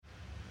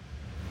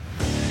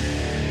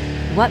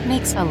What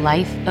makes a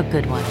life a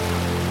good one?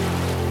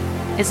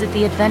 Is it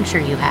the adventure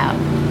you have?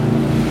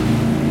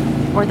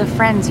 Or the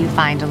friends you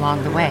find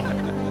along the way?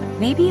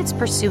 Maybe it's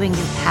pursuing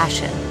your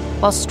passion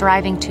while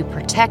striving to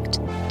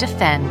protect,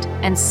 defend,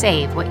 and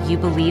save what you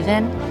believe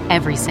in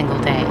every single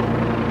day.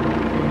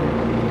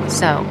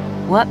 So,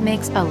 what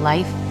makes a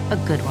life a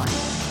good one?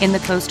 In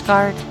the Coast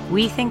Guard,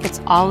 we think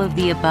it's all of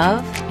the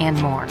above and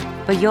more,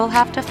 but you'll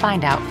have to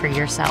find out for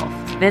yourself.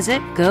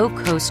 Visit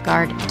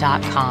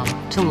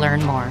gocoastguard.com to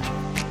learn more.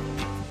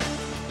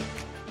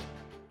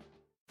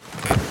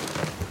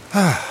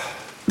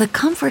 The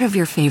comfort of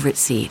your favorite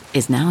seat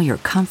is now your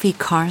comfy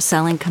car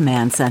selling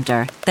command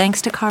center,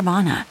 thanks to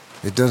Carvana.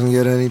 It doesn't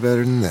get any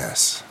better than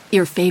this.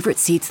 Your favorite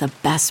seat's the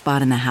best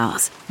spot in the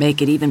house.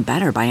 Make it even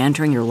better by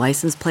entering your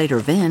license plate or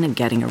VIN and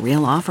getting a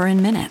real offer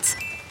in minutes.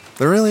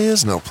 There really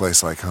is no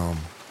place like home.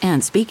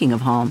 And speaking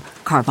of home,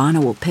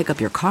 Carvana will pick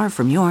up your car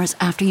from yours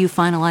after you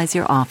finalize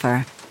your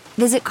offer.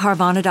 Visit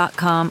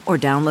Carvana.com or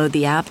download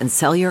the app and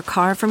sell your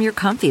car from your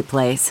comfy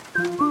place.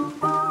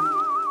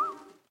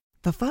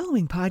 The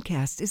following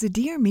podcast is a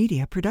Dear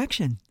Media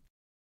production.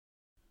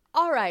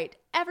 All right,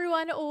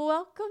 everyone,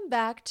 welcome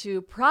back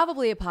to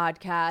Probably a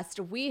Podcast.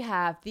 We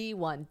have the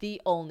one,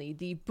 the only,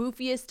 the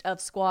boofiest of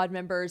squad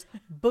members.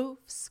 Boof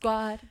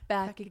Squad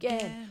back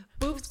again.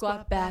 Boof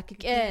Squad back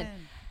again.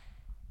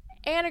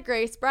 Anna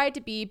Grace, bride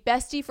to be,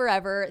 bestie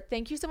forever.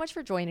 Thank you so much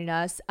for joining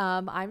us.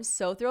 I'm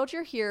so thrilled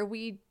you're here.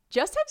 We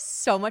just have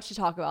so much to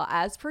talk about,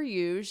 as per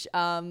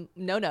usual.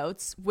 No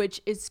notes, which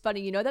is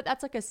funny. You know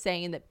that's like a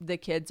saying that the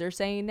kids are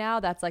saying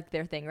now. That's like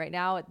their thing right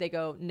now. They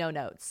go, no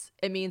notes.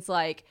 It means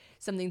like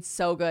something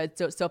so good,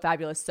 so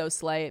fabulous, so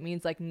slay. It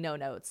means like no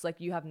notes, like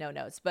you have no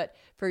notes. But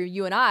for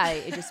you and I,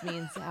 it just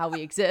means how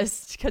we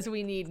exist, because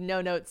we need no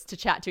notes to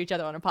chat to each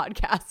other on a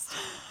podcast.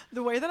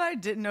 The way that I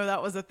didn't know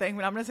that was a thing,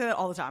 but I'm going to say that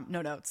all the time.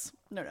 No notes.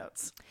 No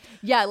notes.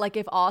 Yeah, like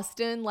if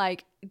Austin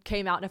like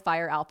came out in a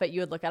fire outfit, you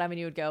would look at him and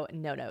you would go,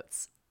 no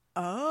notes.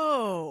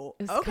 Oh,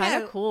 it's okay.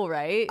 Kind of cool,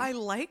 right? I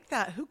like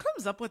that. Who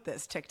comes up with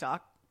this?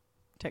 TikTok.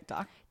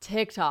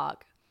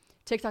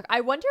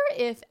 I wonder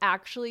if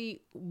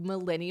actually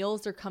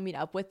millennials are coming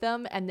up with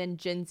them and then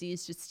Gen Z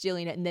is just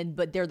stealing it,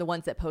 but they're the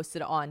ones that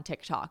posted it on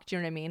TikTok. Do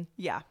you know what I mean?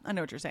 Yeah, I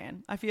know what you're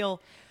saying. I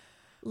feel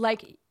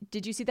like,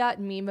 did you see that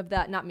meme of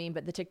that? Not meme,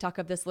 but the TikTok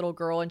of this little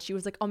girl. And she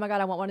was like, oh my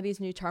God, I want one of these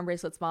new charm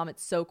bracelets, Mom.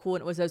 It's so cool.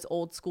 And it was those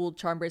old school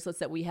charm bracelets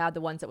that we had,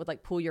 the ones that would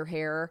like pull your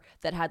hair,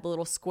 that had the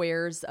little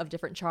squares of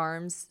different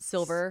charms,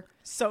 silver.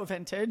 So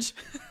vintage.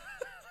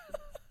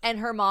 And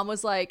her mom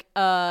was like,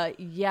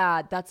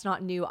 yeah, that's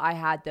not new. I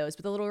had those.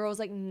 But the little girl was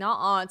like,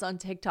 nah, it's on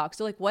TikTok.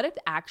 So like, what if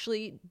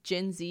actually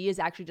Gen Z is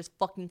actually just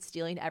fucking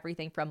stealing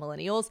everything from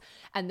millennials?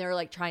 And they're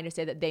like trying to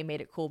say that they made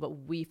it cool, but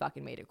we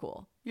fucking made it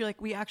cool. You're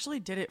like, we actually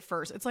did it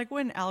first. It's like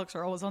when Alex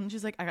Earl was on,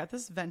 she's like, I got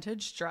this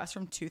vintage dress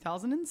from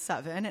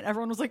 2007. And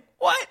everyone was like,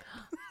 what?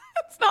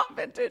 It's not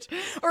vintage.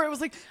 Or it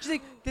was like, she's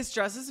like, this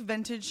dress is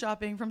vintage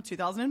shopping from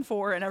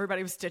 2004. And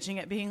everybody was stitching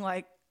it being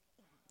like,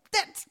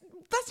 that's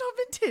not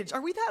vintage.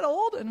 Are we that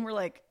old? And we're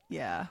like,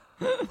 yeah.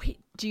 Wait,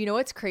 do you know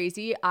what's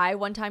crazy? I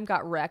one time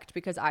got wrecked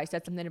because I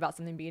said something about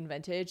something being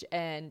vintage,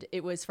 and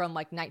it was from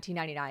like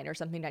 1999 or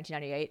something,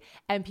 1998.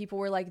 And people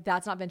were like,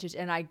 that's not vintage.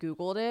 And I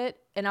Googled it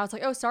and I was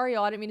like, oh, sorry,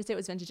 y'all. I didn't mean to say it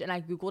was vintage. And I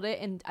Googled it,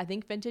 and I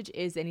think vintage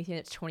is anything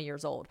that's 20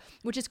 years old,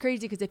 which is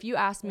crazy because if you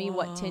asked me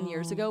what 10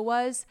 years ago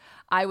was,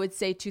 I would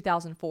say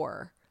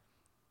 2004.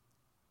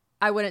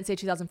 I wouldn't say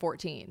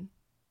 2014.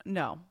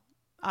 No,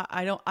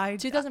 I don't.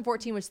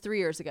 2014 was 3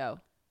 years ago.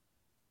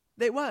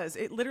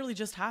 It literally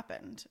just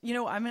happened. You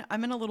know, I'm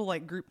in a little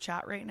like group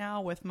chat right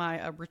now with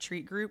my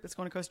retreat group. It's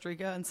going to Costa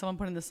Rica, and someone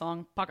put in the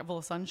song "Pocket Full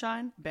of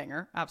Sunshine."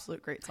 Banger,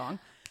 absolute great song.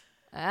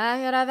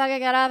 Yes.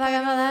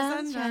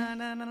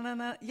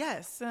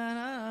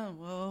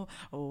 Whoa,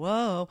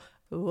 whoa,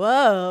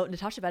 whoa.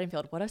 Natasha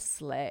Bedingfield, what a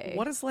slay.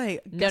 What a slay.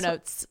 No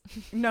notes.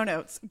 No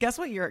notes. Guess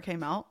what year it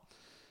came out?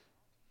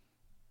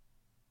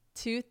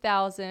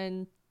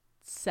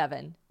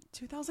 2007.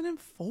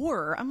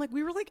 2004. I'm like,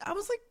 I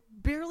was like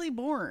barely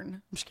born.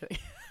 I'm just kidding.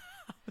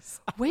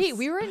 Wait,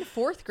 we were in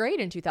 4th grade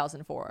in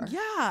 2004. Yeah.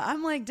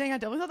 I'm like, dang, I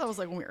definitely thought that was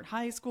like when we were in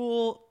high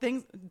school.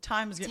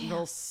 Time is getting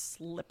real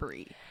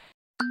slippery.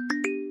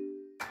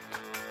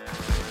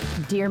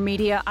 Dear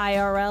Media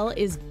IRL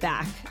is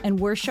back, and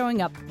we're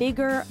showing up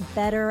bigger,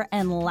 better,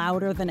 and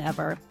louder than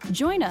ever.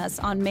 Join us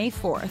on May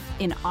 4th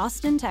in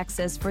Austin,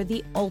 Texas for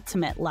the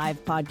ultimate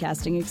live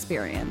podcasting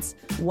experience.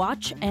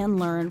 Watch and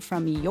learn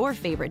from your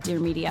favorite Dear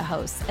Media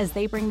hosts as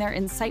they bring their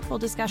insightful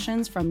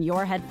discussions from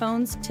your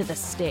headphones to the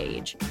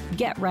stage.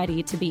 Get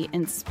ready to be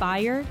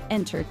inspired,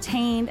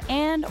 entertained,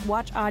 and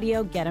watch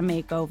audio get a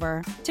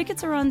makeover.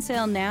 Tickets are on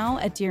sale now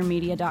at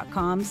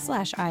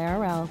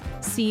dearmedia.com/IRL.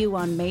 See you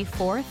on May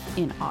 4th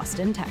in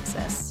Austin,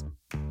 Texas.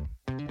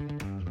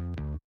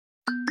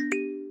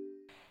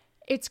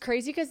 It's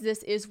crazy because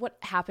this is what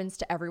happens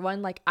to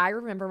everyone. Like, I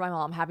remember my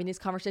mom having these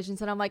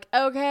conversations and I'm like,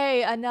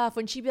 okay, enough.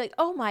 When she'd be like,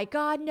 oh my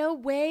God, no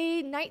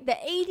way. The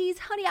 80s,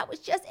 honey, I was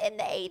just in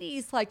the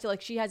 80s. Like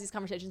she has these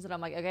conversations and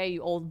I'm like, okay,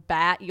 you old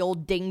bat, you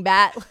old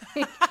dingbat.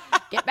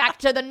 get back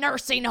to the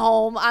nursing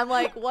home. I'm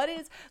like, what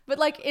is, but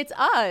like, it's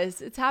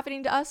us. It's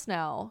happening to us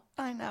now.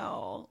 I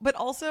know. But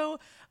also,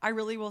 I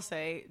really will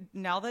say,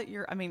 now that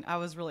I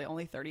was really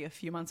only 30 a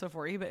few months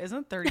before you, but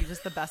isn't 30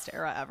 just the best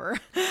era ever?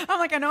 I'm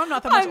like, I know I'm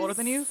not that much older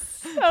than you.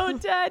 So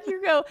dead.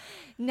 You go,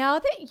 now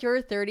that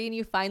you're 30 and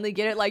you finally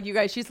get it, like, you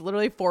guys, she's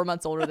literally 4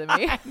 months older than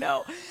me. I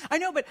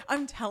know, but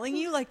I'm telling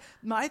you, like,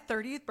 my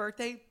 30th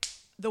birthday,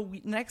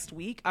 next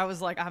week, I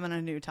was like, I'm in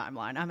a new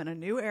timeline. I'm in a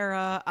new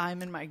era.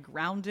 I'm in my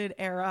grounded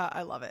era.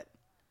 I love it.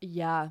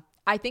 Yeah.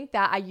 I think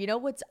that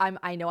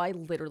I know I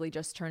literally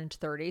just turned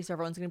 30, so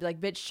everyone's gonna be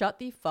like, bitch, shut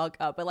the fuck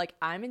up. But like,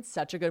 I'm in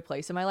such a good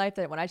place in my life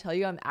that when I tell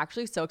you I'm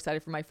actually so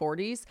excited for my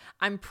 40s,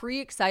 I'm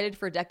pre-excited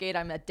for a decade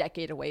I'm a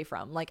decade away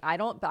from. Like,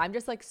 but I'm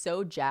just like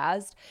so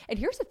jazzed. And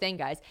here's the thing,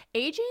 guys,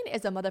 aging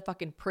is a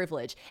motherfucking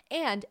privilege,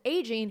 and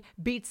aging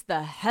beats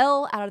the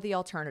hell out of the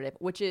alternative,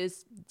 which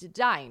is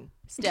dying.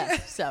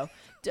 Steph. So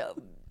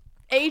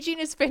aging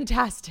is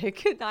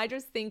fantastic. And I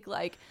just think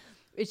like,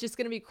 it's just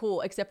going to be cool,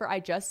 except for I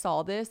just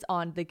saw this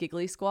on the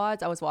Giggly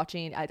Squads. I was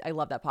watching, I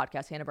love that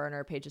podcast, Hannah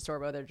Berner, Paige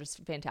DeSorbo. They're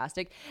just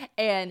fantastic.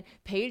 And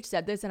Paige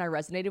said this and I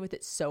resonated with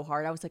it so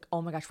hard. I was like,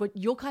 oh my gosh,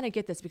 you'll kind of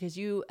get this because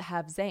you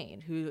have Zane,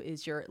 who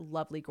is your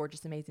lovely,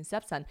 gorgeous, amazing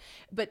stepson.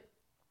 But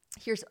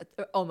here's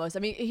almost, I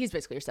mean, he's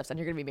basically your stepson.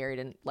 You're going to be married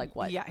in like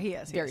what? Yeah, he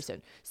is. Very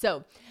soon.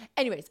 So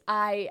anyways,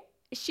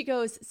 she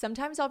goes,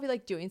 sometimes I'll be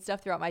like doing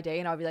stuff throughout my day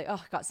and I'll be like, oh,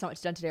 I got so much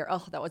done today. Or,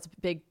 oh, that was a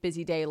big,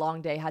 busy day,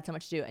 long day, had so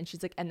much to do. And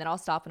she's like, and then I'll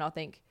stop and I'll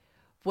think,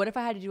 what if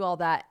I had to do all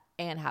that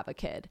and have a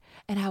kid?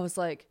 And I was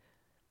like,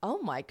 oh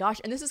my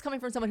gosh. And this is coming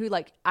from someone who,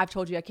 like, I've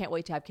told you I can't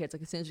wait to have kids.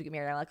 Like, as soon as we get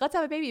married, I'm like, let's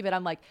have a baby. But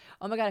I'm like,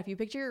 oh my God, if you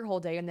picture your whole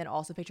day and then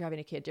also picture having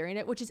a kid during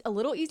it, which is a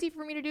little easy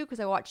for me to do because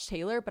I watched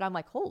Taylor, but I'm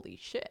like, holy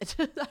shit,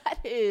 that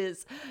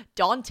is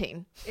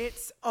daunting.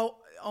 It's, oh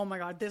my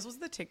God. This was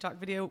the TikTok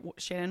video.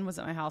 Shannon was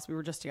at my house. We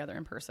were just together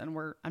in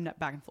person. I'm not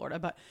back in Florida,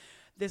 but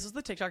this was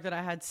the TikTok that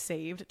I had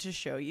saved to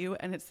show you.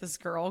 And it's this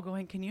girl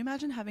going, can you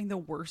imagine having the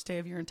worst day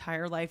of your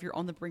entire life? You're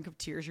on the brink of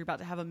tears. You're about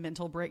to have a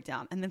mental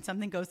breakdown. And then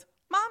something goes,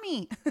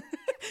 mommy.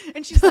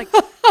 And she's like,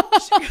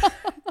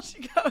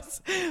 she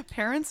goes,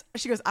 parents,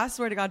 she goes, I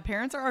swear to God,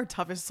 parents are our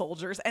toughest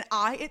soldiers. And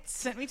it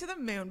sent me to the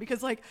moon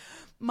because like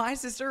my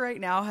sister right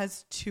now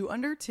has 2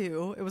 under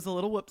 2. It was a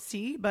little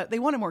whoopsie, but they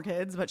wanted more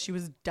kids, but she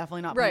was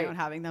definitely not planning on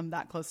having them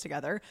that close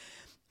together.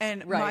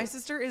 And my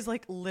sister is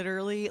like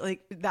literally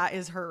like, that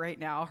is her right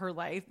now, her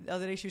life. The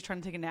other day she was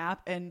trying to take a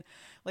nap and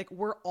like,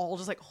 we're all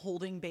just like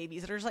holding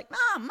babies that are just like,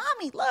 Mom,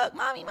 mommy, look,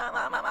 mommy,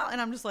 mama. And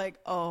I'm just like,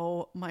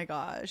 oh my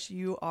gosh,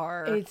 you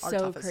are our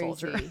so toughest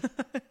soldier.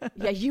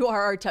 Yeah, you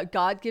are our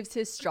God gives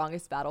his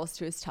strongest battles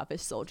to his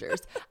toughest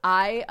soldiers.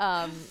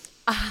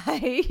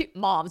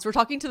 Moms, we're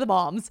talking to the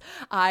moms.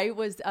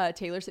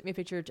 Taylor sent me a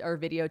picture or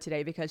video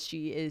today because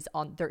she is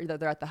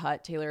they're at the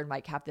hut. Taylor and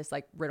Mike have this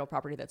like rental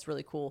property that's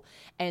really cool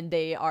and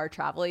they are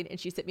traveling and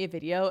she sent me a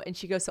video and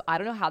she goes, so I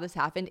don't know how this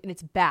happened and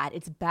it's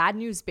bad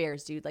news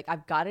bears, dude. Like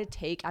I've got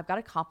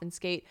to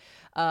confiscate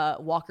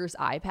Walker's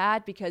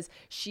iPad because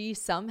she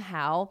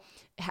somehow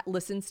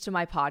listens to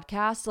my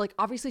podcast. Like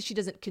obviously she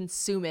doesn't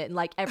consume it and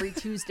like every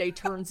Tuesday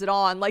turns it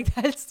on. Like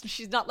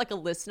she's not like a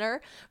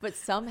listener, but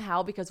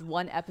somehow because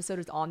one episode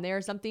is on there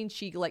or something,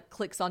 she like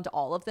clicks onto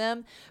all of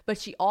them. But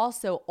she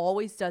also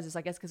always does this,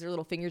 I guess because her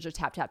little fingers are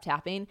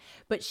tapping,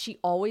 but she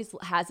always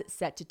has it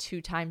set to 2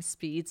 times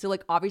speed. So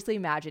like obviously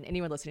imagine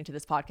anyone listening to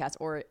this podcast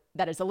or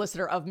that is a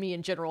listener of me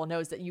in general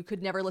knows that you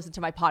could never listen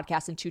to my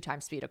podcast in 2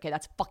 times speed. Okay.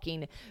 That's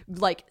fucking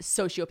like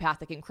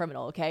sociopathic and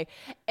criminal. Okay.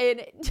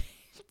 And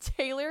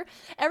Taylor,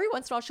 every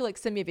once in a while she'll like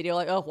send me a video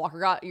like, oh, Walker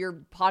got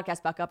your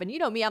podcast back up. And you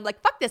know me, I'm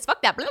like, fuck this,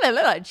 fuck that, blah, blah,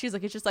 blah. And she's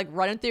like, it's just like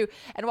running through.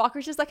 And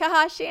Walker's just like,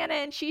 haha,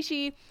 Shannon,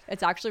 Shishi.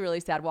 It's actually really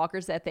sad.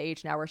 Walker's at the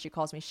age now where she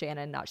calls me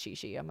Shannon, not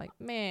Shishi. I'm like,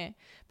 meh.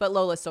 But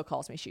Lola still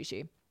calls me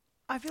Shishi.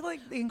 I feel like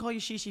they can call you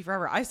Shishi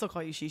forever. I still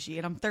call you Shishi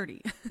and I'm 30.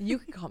 You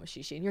can call me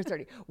Shishi and you're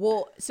 30.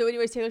 Well, so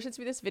anyways, Taylor sends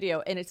me this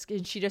video and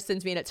she just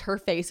sends me and it's her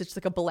face. It's just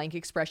like a blank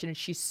expression and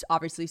she's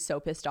obviously so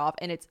pissed off.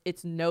 And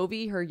it's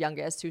Novi, her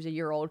youngest, who's a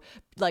year old,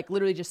 like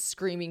literally just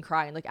screaming,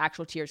 crying, like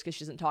actual tears because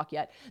she doesn't talk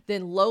yet.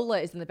 Then Lola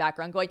is in the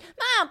background going,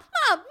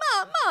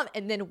 Mom.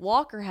 And then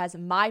Walker has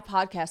my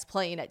podcast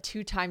playing at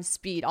 2 times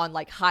speed on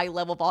like high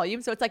level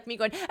volume. So it's like me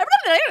going,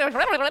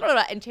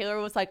 and Taylor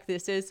was like,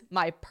 this is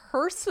my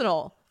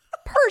personal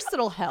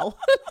hell.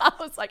 I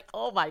was like,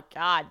 oh my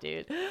God,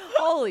 dude.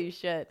 Holy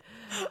shit.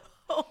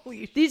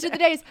 These are the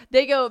days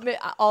they go,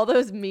 all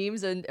those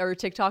memes or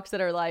TikToks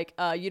that are like,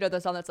 the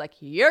song that's like,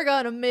 you're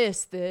gonna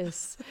miss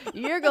this.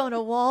 You're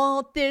gonna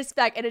want this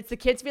back. And it's the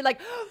kids being like,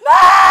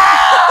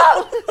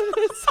 no!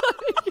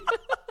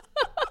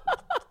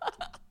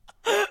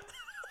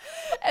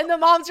 And the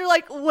moms are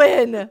like,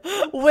 when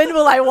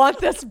will I want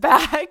this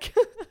back?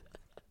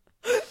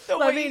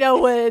 Let me know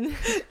when.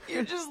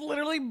 You just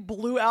literally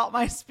blew out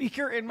my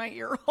speaker in my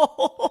ear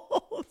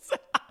holes.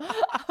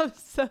 I'm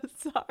so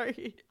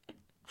sorry.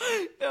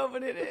 No,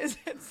 but it is.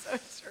 It's so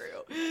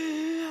true.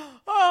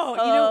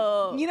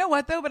 Oh, you know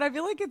what though? But I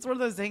feel like it's one of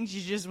those things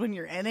you just, when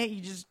you're in it,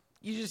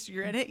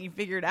 you're in it and you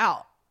figure it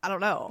out. I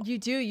don't know. You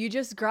do. You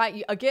just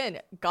grind. Again,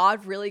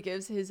 God really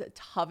gives his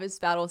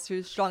toughest battles to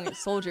his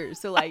strongest soldiers.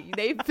 So like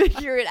they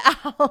figure it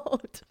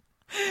out.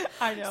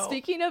 I know.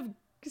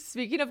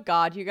 Speaking of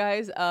God, you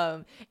guys,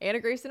 Anna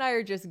Grace and I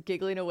are just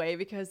giggling away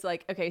because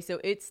like, okay, so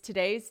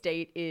today's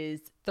date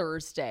is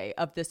Thursday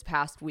of this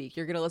past week.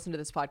 You're going to listen to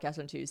this podcast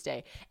on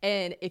Tuesday.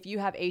 And if you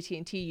have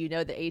AT&T, you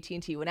know that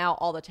AT&T went out,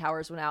 all the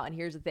towers went out. And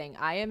here's the thing.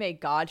 I am a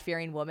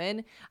God-fearing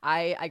woman.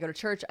 I go to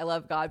church. I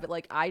love God, but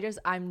like,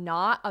 I'm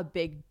not a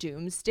big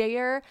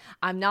doomsdayer.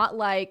 I'm not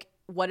like,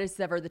 what is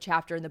ever the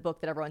chapter in the book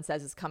that everyone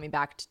says is coming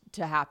back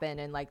to happen.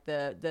 And like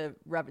not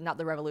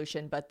the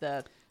revolution, but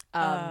the,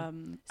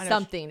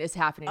 something is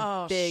happening.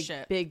 Oh,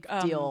 big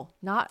deal.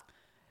 Not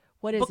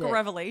what is Book it? of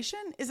Revelation?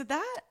 Is it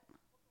that?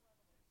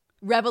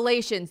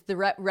 Revelations.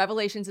 The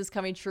Revelations is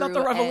coming true. Not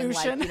the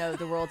revolution. And like,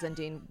 the world's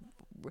ending.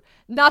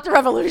 Not the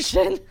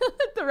revolution.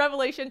 The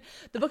revelation.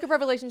 The book of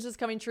Revelations is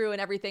coming true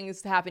and everything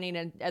is happening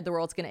and the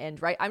world's going to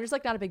end, right? I'm just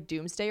like not a big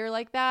doomsdayer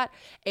like that.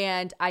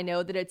 And I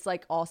know that it's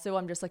like also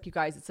I'm just like, you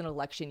guys, it's an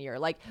election year.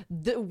 Like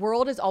the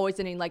world is always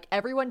ending. Like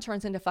everyone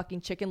turns into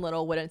fucking Chicken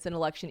Little when it's an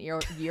election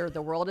year.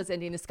 The world is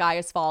ending. The sky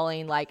is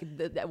falling. Like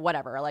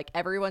whatever. Like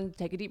everyone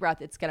take a deep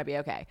breath. It's going to be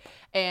okay.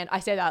 And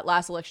I say that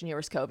last election year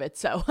was COVID.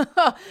 So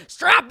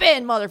strap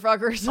in,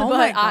 motherfuckers. Oh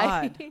my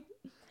God.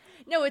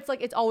 No, it's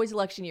like, it's always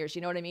election years.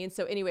 You know what I mean?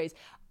 So anyways,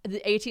 the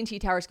AT&T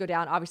towers go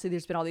down. Obviously,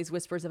 there's been all these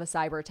whispers of a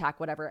cyber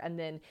attack, whatever. And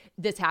then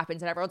this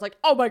happens and everyone's like,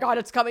 oh my God,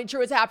 it's coming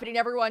true. It's happening.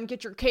 Everyone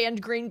get your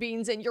canned green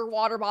beans and your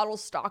water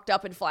bottles stocked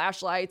up and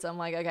flashlights. I'm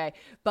like, okay.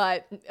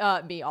 But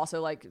me also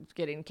like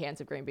getting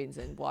cans of green beans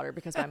and water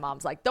because my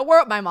mom's like,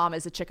 my mom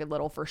is a Chicken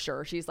Little for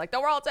sure. She's like,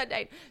 the world's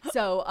ending.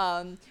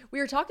 So we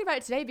were talking about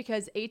it today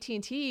because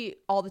AT&T,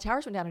 all the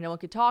towers went down and no one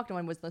could talk. No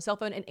one was on the cell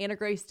phone. And Anna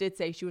Grace did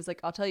say, she was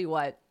like, I'll tell you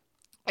what.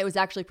 It was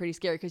actually pretty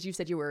scary because you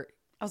said you were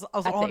I was at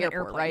on the an airport,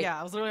 airplane. right? Yeah,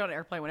 I was literally on an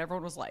airplane when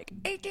everyone was like,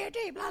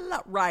 AT&T, blah, blah,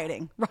 blah,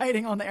 rioting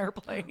on the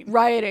airplane.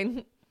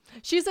 Rioting.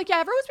 She's like, yeah,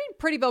 everyone's been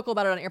pretty vocal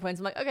about it on airplanes.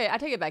 I'm like, okay, I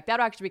take it back. That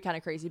would actually be kind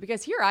of crazy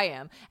because here I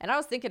am. And I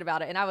was thinking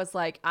about it and I was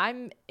like,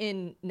 I'm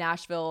in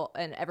Nashville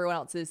and everyone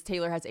else is,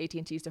 Taylor has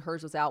AT&T, so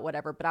hers was out,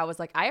 whatever. But I was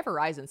like, I have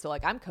Verizon. So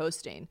like, I'm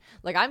coasting.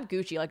 Like I'm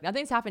Gucci. Like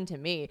nothing's happened to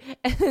me.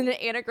 And then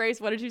Anna Grace,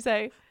 what did you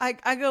say? I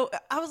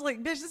was like,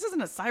 bitch, this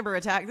isn't a cyber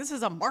attack. This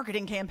is a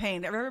marketing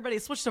campaign. Everybody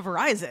switched to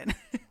Verizon.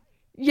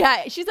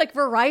 Yeah, she's like,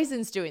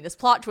 Verizon's doing this.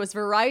 Plot twist.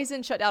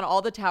 Verizon shut down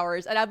all the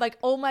towers. And I'm like,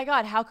 oh my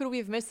God, how could we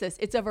have missed this?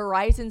 It's a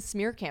Verizon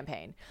smear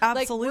campaign.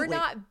 Absolutely. Like, we're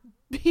not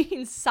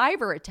being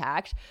cyber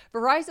attacked.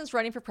 Verizon's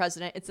running for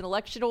president. It's an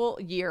electional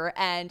year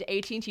and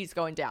AT&T's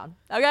going down.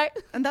 Okay?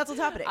 And that's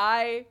what's happening.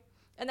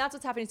 And that's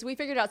what's happening. So we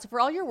figured it out. So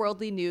for all your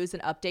worldly news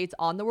and updates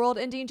on the world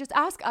ending, just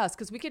ask us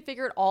because we could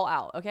figure it all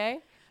out. Okay?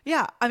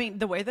 Yeah. I mean,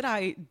 the way that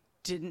I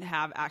didn't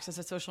have access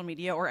to social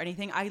media or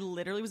anything, I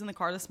literally was in the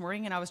car this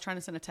morning and I was trying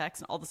to send a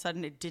text and all of a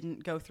sudden it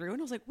didn't go through. And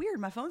I was like, weird,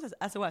 my phone says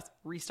SOS.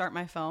 Restart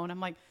my phone. I'm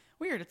like,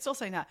 weird, it's still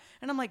saying that.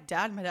 And I'm like,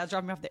 my dad's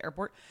dropping me off at the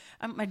airport.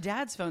 My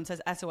dad's phone says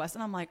SOS.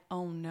 And I'm like,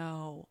 oh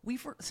no,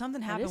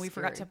 something happened. We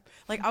forgot to,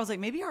 like, I was like,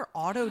 maybe our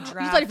auto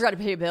draft. You thought you forgot to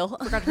pay a bill.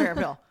 Forgot to pay our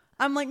bill.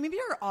 I'm like, maybe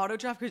our auto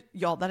draft, because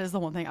y'all, that is the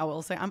one thing I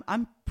will say.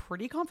 I'm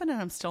pretty confident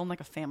I'm still in like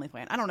a family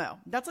plan. I don't know.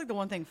 That's like the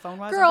one thing phone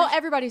wise. Girl,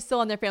 everybody's still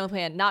on their family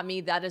plan. Not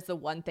me. That is the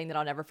one thing that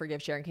I'll never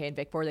forgive Sharon K and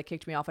Vic for. They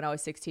kicked me off when I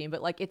was 16.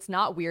 But like, it's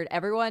not weird.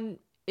 Everyone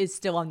is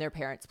still on their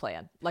parents'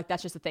 plan. Like,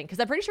 that's just the thing. Because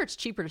I'm pretty sure it's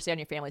cheaper to stay on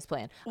your family's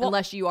plan. Well,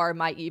 unless you are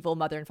my evil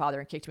mother and father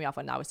and kicked me off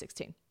when I was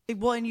 16.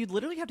 Well, and you'd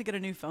literally have to get a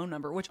new phone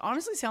number, which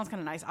honestly sounds kind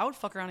of nice. I would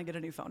fuck around and get a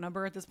new phone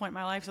number at this point in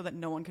my life so that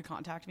no one could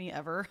contact me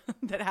ever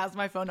that has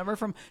my phone number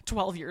from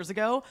 12 years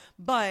ago.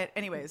 But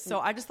anyways, so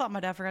I just thought my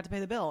dad forgot to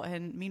pay the bill.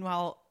 And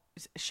meanwhile,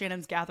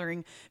 Shannon's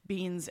gathering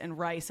beans and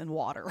rice and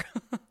water.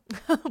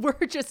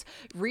 We're just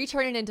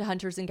returning into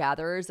hunters and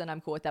gatherers, and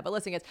I'm cool with that. But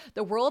listen, guys,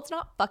 the world's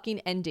not fucking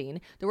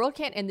ending. The world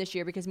can't end this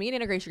year because me and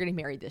Anna Grace are getting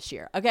married this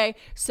year. Okay,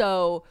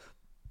 so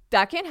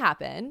that can't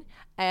happen,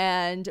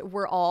 and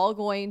we're all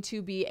going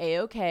to be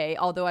a-okay.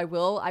 Although I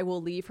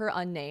will leave her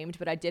unnamed,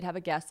 but I did have a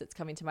guest that's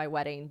coming to my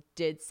wedding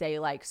did say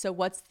like, so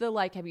what's the,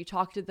 like, have you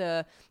talked to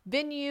the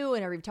venue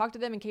and have you talked to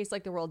them in case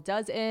like the world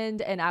does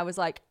end? And I was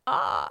like,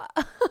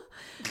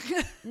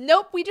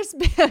 nope, we just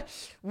paid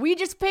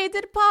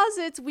the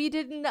deposits. We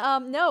didn't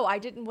no, I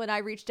didn't. When I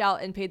reached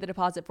out and paid the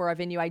deposit for our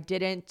venue, I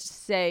didn't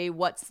say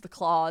what's the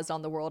clause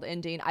on the world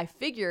ending. I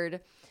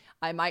figured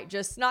I might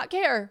just not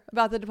care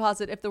about the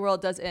deposit if the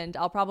world does end.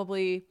 I'll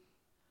probably,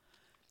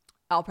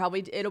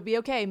 it'll be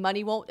okay.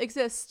 Money won't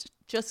exist.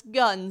 Just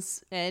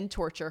guns and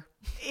torture.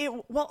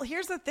 Well,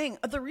 here's the thing.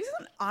 The reason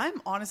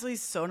I'm honestly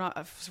so not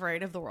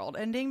afraid of the world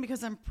ending,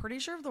 because I'm pretty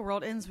sure if the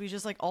world ends, we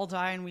just like all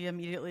die and we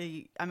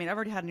immediately, I mean, I've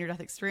already had a near-death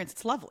experience.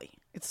 It's lovely.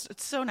 It's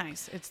so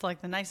nice. It's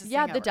like the nicest thing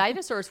ever. Yeah, the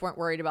dinosaurs weren't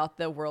worried about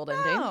the world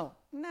ending.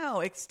 No,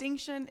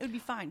 extinction, it would be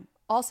fine.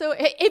 Also,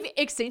 if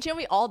extinction,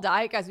 we all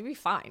die, guys, we'd be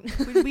fine.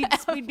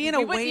 We'd be in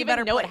a way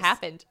better place. Know what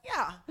happened.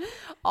 Yeah.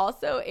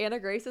 Also, Anna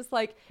Grace is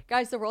like,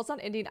 guys, the world's not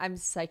ending. I'm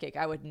psychic.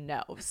 I would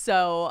know.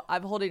 So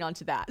I'm holding on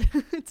to that.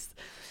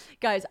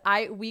 Guys,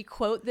 we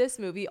quote this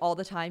movie all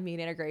the time, me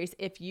and Anna Grace.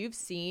 If you've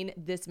seen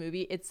this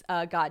movie, it's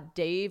got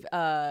Dave,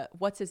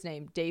 what's his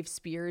name? David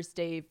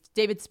Spade.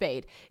 David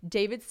Spade.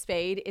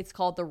 It's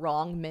called The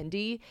Wrong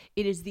Mindy.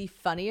 It is the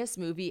funniest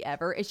movie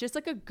ever. It's just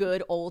like a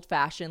good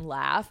old-fashioned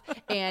laugh,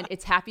 and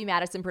it's Happy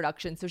Madison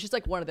production, so it's just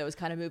like one of those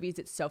kind of movies.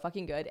 It's so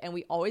fucking good, and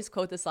we always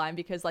quote this line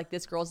because like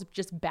this girl's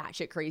just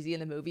batshit crazy in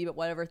the movie, but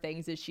whatever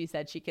things is she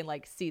said she can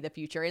like see the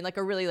future in like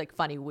a really like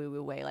funny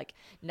woo-woo way, like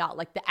not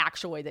like the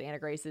actual way that Anna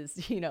Grace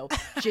is, you know,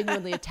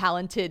 genuinely a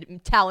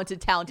talented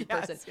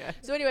person. Yes.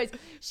 So anyways,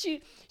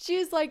 she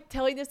is like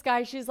telling this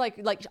guy, she's like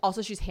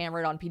also she's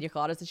hammered on pina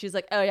coladas, and she's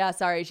like, oh yeah,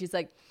 sorry. He's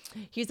like,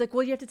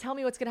 well, you have to tell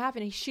me what's gonna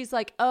happen. And she's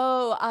like,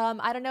 oh,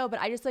 I don't know,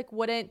 but I just like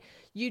wouldn't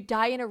you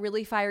die in a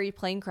really fiery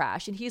plane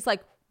crash? And he's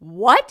like,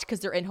 what? Because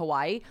they're in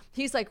Hawaii.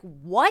 He's like,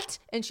 what?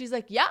 And she's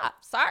like, yeah,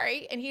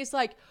 sorry. And he's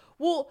like,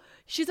 well,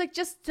 she's like,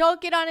 just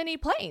don't get on any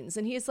planes.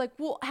 And he's like,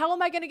 well, how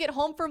am I going to get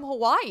home from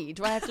Hawaii?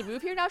 Do I have to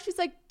move here now? She's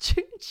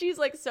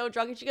like so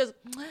drunk. And she goes,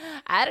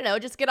 I don't know,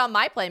 just get on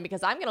my plane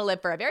because I'm going to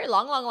live for a very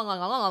long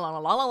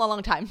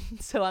time.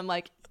 So I'm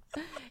like,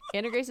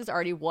 Anna Grace is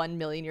already 1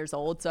 million years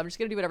old. So I'm just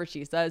going to do whatever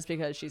she says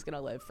because she's going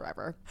to live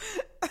forever.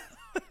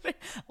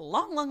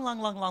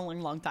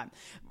 long time.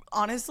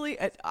 Honestly,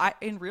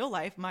 in real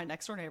life, my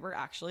next door neighbor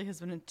actually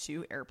has been in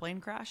 2 airplane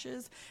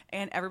crashes,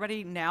 and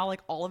everybody now, like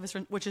all of his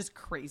friends, which is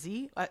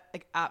crazy,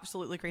 like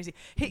absolutely crazy.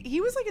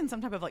 He was like in some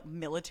type of like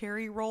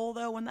military role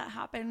though when that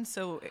happened,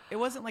 so it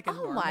wasn't like a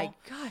normal. My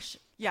gosh.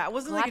 Yeah, it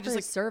wasn't Glad like just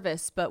like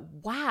service, but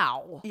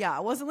wow. Yeah,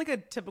 it wasn't like a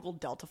typical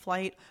Delta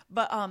flight,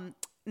 but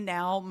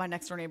now my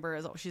next door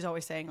neighbor she's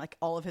always saying like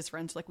all of his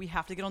friends like we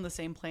have to get on the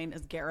same plane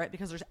as Garrett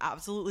because there's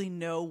absolutely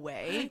no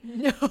way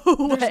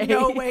there's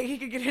no way he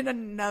could get in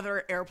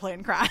another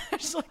airplane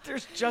crash. Like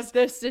there's just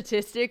the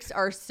statistics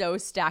are so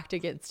stacked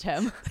against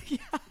him.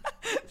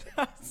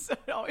 Yeah, so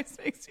it always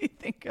makes me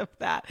think of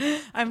that.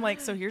 I'm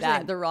like, so here's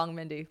the wrong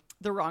Mindy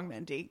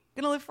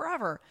gonna live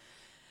forever.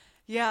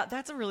 Yeah,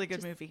 that's a really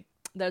good movie.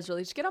 That's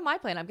really, just get on my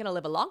plane. I'm gonna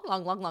live a long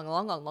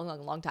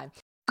time.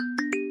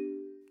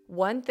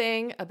 One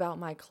thing about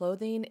my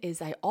clothing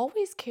is I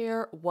always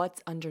care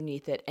what's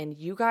underneath it, and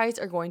you guys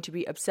are going to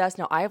be obsessed.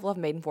 Now, I have loved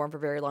Maidenform for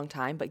a very long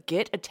time, but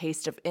get a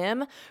taste of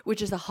M,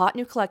 which is a hot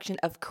new collection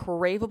of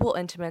craveable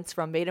intimates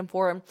from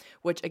Maidenform,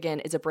 which again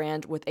is a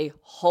brand with a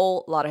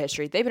whole lot of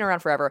history. They've been around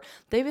forever.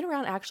 They've been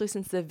around actually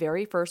since the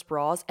very first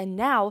bras, and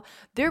now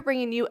they're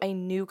bringing you a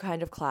new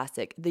kind of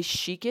classic, the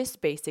chicest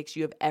basics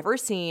you have ever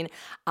seen.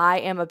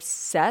 I am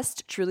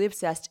obsessed, truly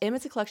obsessed. M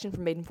is a collection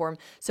from Maidenform,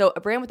 so a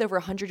brand with over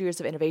 100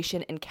 years of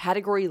innovation and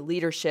category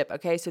leadership,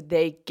 okay? So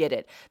they get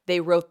it.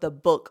 They wrote the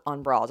book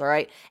on bras, all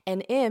right?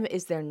 And M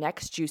is their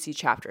next juicy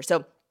chapter.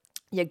 So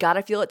you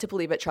gotta feel it to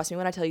believe it. Trust me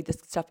when I tell you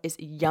this stuff is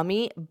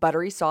yummy,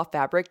 buttery, soft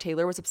fabric.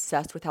 Taylor was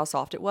obsessed with how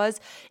soft it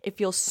was. It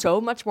feels so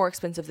much more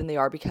expensive than they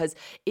are because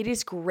it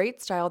is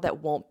great style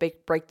that won't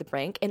break the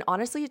bank. And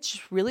honestly, it's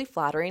just really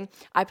flattering.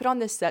 I put on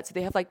this set, so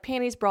they have like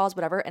panties, bras,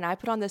 whatever, and I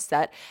put on this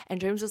set,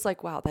 and James was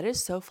like, wow, that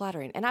is so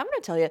flattering. And I'm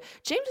gonna tell you,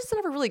 James doesn't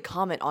ever really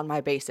comment on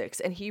my basics,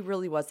 and he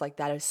really was like,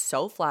 that is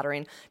so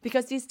flattering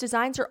because these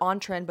designs are on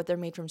trend, but they're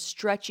made from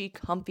stretchy,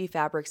 comfy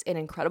fabrics in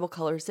incredible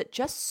colors that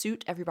just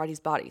suit everybody's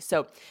body.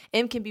 So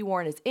M can be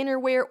worn as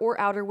innerwear or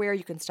outerwear.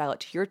 You can style it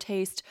to your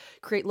taste,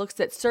 create looks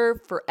that serve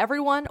for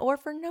everyone or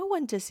for no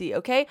one to see,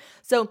 okay?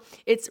 So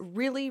it's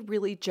really,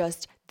 really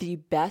just the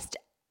best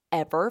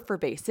ever for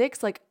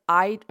basics. Like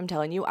I'm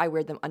telling you, I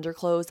wear them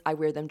underclothes. I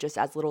wear them just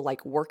as little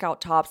like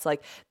workout tops.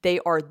 Like they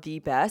are the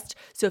best.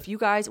 So if you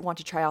guys want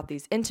to try out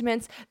these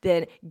intimates,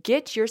 then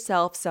get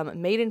yourself some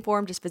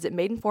Maidenform. Just visit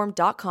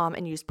maidenform.com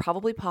and use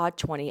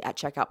probablypod20 at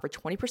checkout for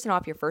 20%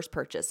 off your first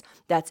purchase.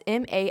 That's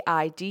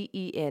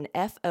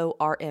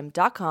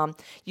maidenform.com.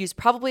 Use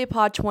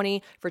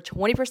probablypod20 for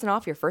 20%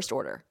 off your first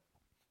order.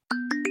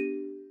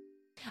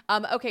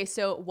 Okay,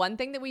 so one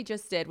thing that we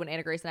just did when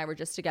Anna Grace and I were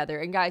just together,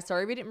 and guys,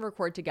 sorry we didn't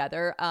record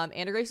together.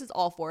 Anna Grace was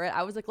all for it.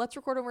 I was like, let's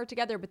record when we're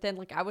together, but then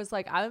like I was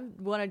like, I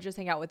want to just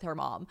hang out with her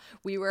mom.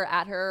 We were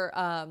at her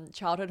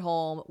childhood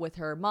home with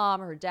her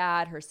mom, her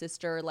dad, her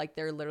sister. Like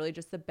they're literally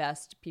just the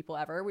best people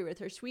ever. We were with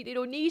her sweet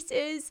little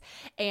nieces,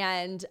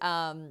 and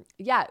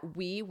yeah,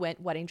 we went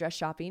wedding dress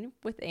shopping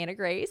with Anna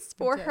Grace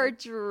for her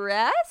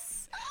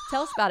dress.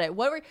 Tell us about it.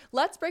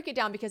 Let's break it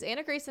down because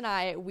Anna Grace and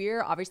I,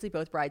 we're obviously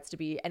both brides to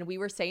be, and we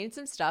were saying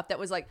some stuff that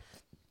was like,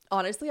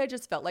 honestly, I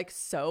just felt like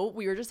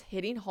we were just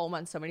hitting home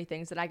on so many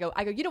things. And I go,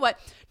 you know what?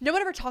 No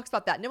one ever talks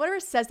about that. No one ever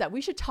says that. We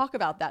should talk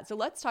about that. So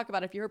let's talk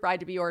about if you're a bride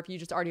to be, or if you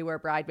just already were a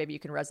bride, maybe you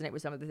can resonate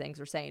with some of the things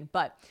we're saying.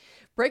 But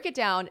break it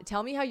down.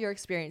 Tell me how your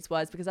experience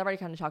was, because I've already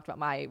kind of talked about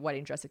my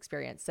wedding dress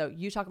experience. So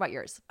you talk about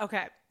yours.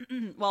 Okay.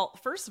 Well,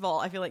 first of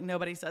all, I feel like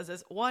nobody says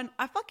this. One,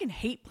 I fucking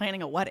hate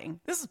planning a wedding.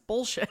 This is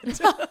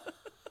bullshit.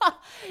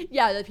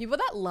 Yeah, the people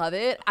that love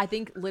it, I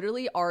think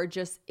literally are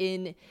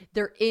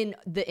they're in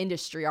the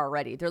industry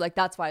already. They're like,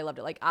 that's why I loved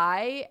it. Like,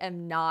 I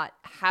am not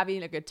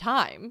having a good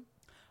time.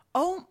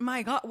 Oh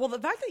my God. Well, the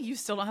fact that you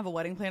still don't have a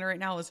wedding planner right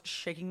now is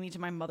shaking me to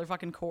my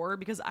motherfucking core,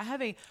 because I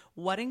have a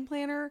wedding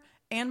planner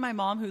and my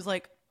mom who's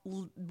like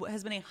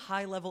has been a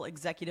high level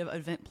executive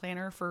event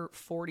planner for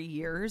 40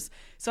 years.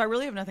 So I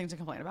really have nothing to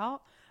complain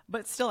about,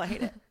 but still I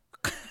hate it.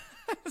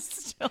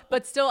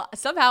 But still,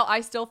 somehow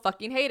I still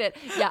fucking hate it.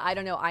 Yeah, I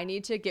don't know. I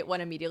need to get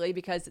one immediately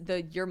because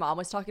your mom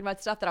was talking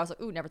about stuff that I was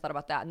like, ooh, never thought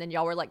about that. And then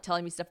y'all were like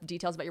telling me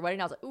details about your wedding.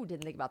 And I was like, ooh,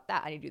 didn't think about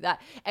that. I need to do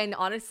that. And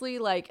honestly,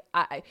 like,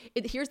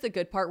 here's the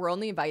good part. We're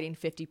only inviting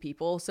 50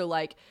 people. So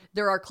like,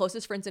 they're our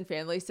closest friends and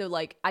family. So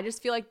like, I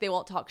just feel like they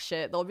won't talk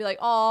shit. They'll be like,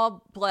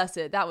 oh, bless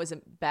it. That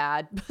wasn't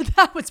bad.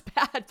 That was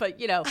bad. But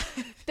you know,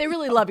 they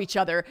really love each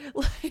other.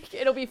 Like,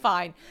 it'll be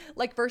fine.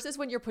 Like versus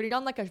when you're putting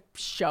on like a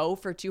show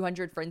for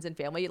 200 friends and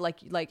family,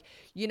 like,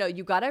 you know,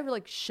 you gotta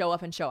like show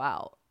up and show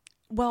out.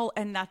 Well,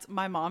 and that's,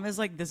 my mom is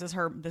like, this is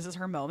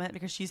her moment,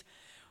 because she's,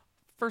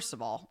 first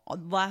of all,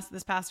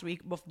 this past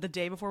week, the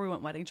day before we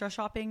went wedding dress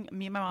shopping,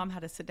 me and my mom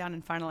had to sit down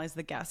and finalize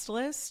the guest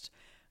list.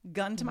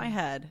 Gun to my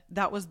head,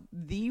 that was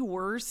the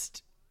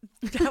worst.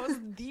 That was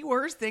the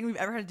worst thing we've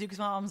ever had to do, because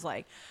my mom's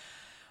like,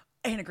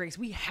 Anna Grace,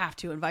 we have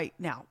to invite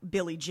now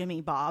Billy,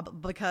 Jimmy,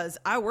 Bob, because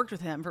I worked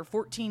with him for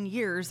 14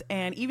 years,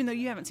 and even though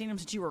you haven't seen him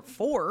since you were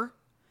 4,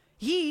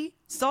 he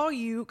saw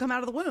you come out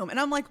of the womb. And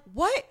I'm like,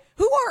 what?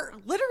 Who are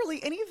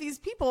literally any of these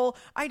people?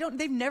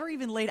 They've never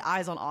even laid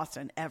eyes on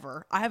Austin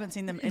ever. I haven't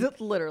seen them in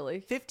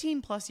literally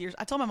 15 plus years.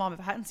 I told my mom if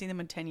I hadn't seen them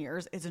in 10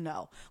 years, it's a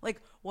no.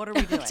 Like, what are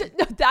we doing?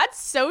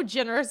 That's so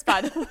generous,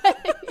 by the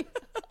way.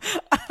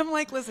 I'm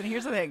like, listen,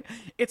 here's the thing.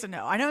 It's a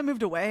no. I know I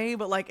moved away,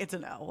 but like, it's a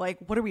no. Like,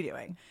 what are we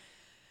doing?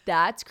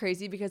 That's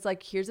crazy, because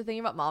like, here's the thing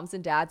about moms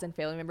and dads and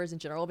family members in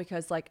general,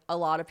 because like a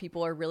lot of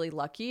people are really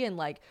lucky, and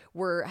like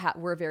we're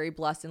very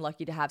blessed and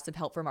lucky to have some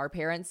help from our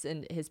parents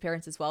and his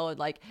parents as well. And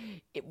like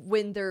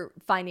when they're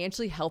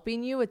financially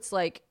helping you, it's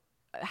like,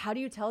 how do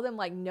you tell them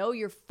like, no,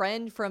 your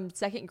friend from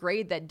 2nd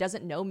grade that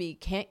doesn't know me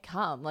can't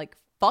come? Like,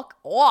 fuck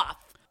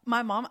off.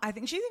 My mom, I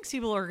think she thinks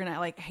people are gonna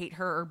like hate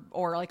her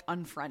or like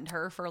unfriend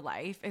her for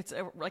life. It's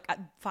like,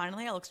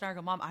 finally I looked at her and I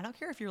go, Mom, I don't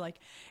care if you're like,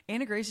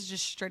 Anna Grace is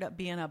just straight up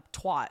being a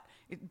twat.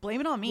 Blame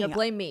it on me. Yeah,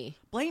 blame me.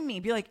 Blame me.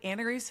 Be like,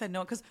 Anna Grace said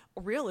no, because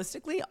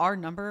realistically, our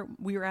number,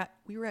 we were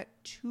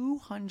at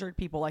 200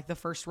 people, like the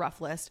first rough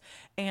list,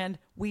 and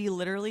we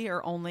literally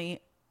are only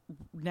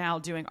now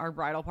doing our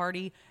bridal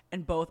party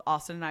and both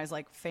Austin and I's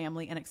like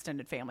family and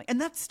extended family,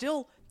 and that's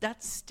still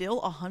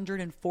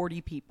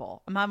 140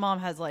 people. My mom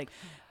has like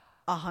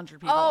 100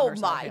 people. Oh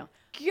my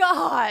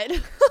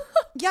God.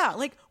 Yeah,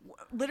 like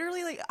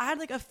literally, like I had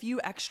like a few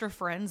extra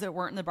friends that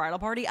weren't in the bridal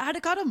party. I had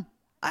to cut them.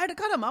 I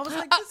was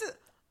like,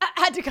 I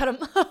had to cut him.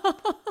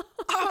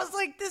 I was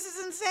like, this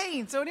is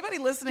insane. So anybody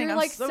listening, You're I'm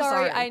like, so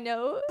sorry. sorry. I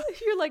know.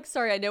 You're like,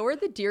 sorry. I know we're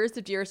the dearest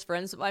of dearest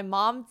friends, but my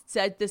mom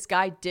said this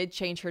guy did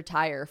change her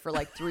tire for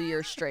like 3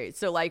 years straight.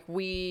 So like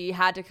we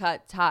had to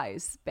cut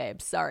ties,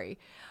 babe. Sorry.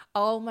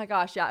 Oh my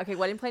gosh. Yeah. Okay.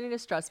 Wedding planning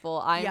is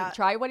stressful.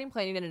 Try wedding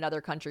planning in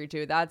another country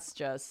too. That's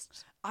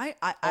just a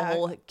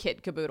whole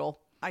kit caboodle.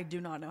 I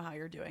do not know how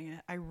you're doing it.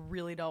 I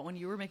really don't. When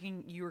you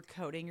were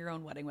coding your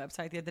own wedding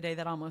website the other day,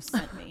 that almost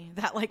sent me.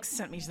 That like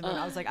sent me to the moon.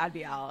 I was like, I'd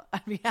be out.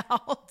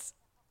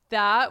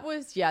 That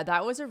was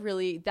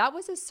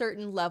a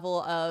certain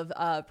level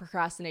of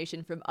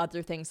procrastination from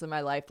other things in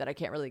my life that I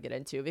can't really get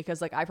into,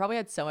 because like I probably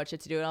had so much shit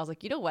to do, and I was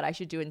like, you know what I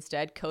should do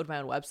instead? Code my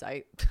own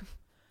website.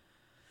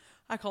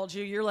 I called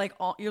you. You're like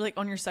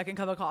on your second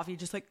cup of coffee,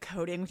 just like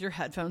coding with your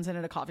headphones in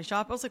at a coffee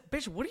shop. I was like,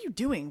 bitch, what are you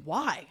doing?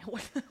 Why?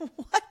 What?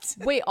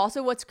 Wait,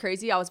 also what's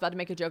crazy, I was about to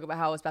make a joke about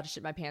how I was about to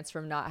shit my pants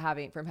from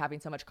having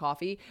so much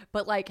coffee.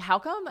 But like, how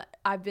come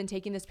I've been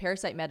taking this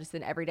parasite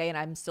medicine every day and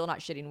I'm still not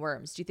shitting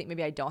worms? Do you think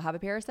maybe I don't have a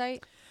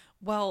parasite?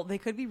 Well, they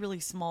could be really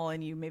small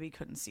and you maybe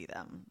couldn't see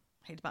them.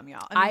 Hate to bum you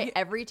out.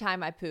 Every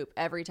time I poop,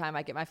 every time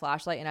I get my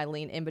flashlight and I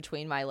lean in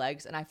between my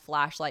legs and I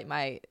flashlight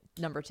my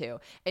number 2.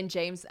 And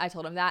James, I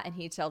told him that, and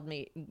he told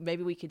me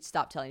maybe we could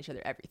stop telling each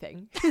other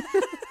everything.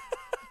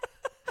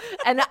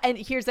 And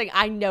here's the thing,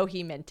 I know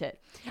he meant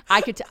it.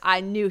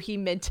 I knew he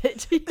meant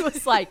it. He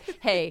was like,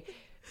 hey,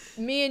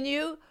 me and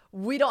you,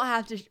 we don't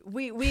have to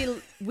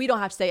we don't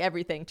have to say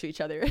everything to each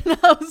other. And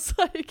I was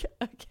like,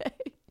 okay.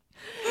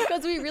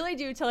 Because we really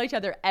do tell each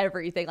other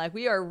everything. Like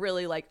we are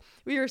really like,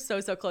 we are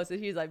so close. And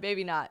he's like,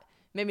 maybe not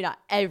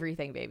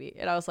everything, baby.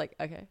 And I was like,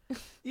 okay.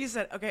 You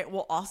said, okay.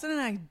 Well, Austin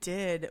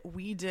and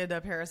we did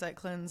a parasite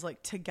cleanse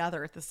like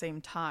together at the same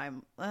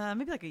time,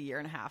 maybe like a year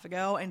and a half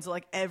ago. And so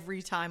like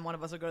every time one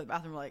of us would go to the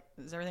bathroom, we're like,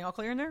 is everything all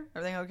clear in there?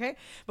 Everything okay?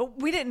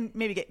 But we didn't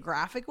maybe get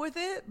graphic with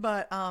it.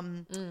 But I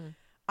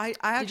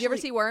actually, did you ever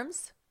see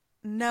worms?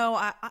 No,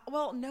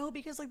 no,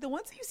 because like the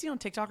ones that you see on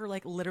TikTok are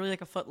like literally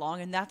like a foot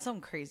long, and that's something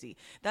crazy.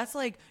 That's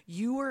like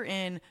you were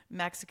in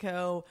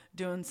Mexico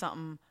doing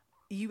something.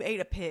 You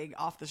ate a pig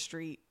off the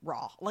street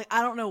raw. Like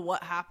I don't know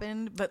what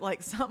happened, but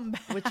like something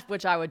bad.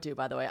 Which I would do,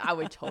 by the way. I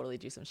would totally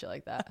do some shit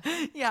like that.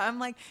 Yeah, I'm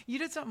like, you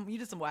did some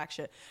whack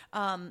shit.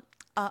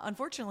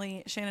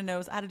 Unfortunately, Shannon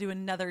knows I had to do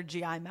another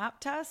GI map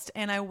test,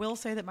 and I will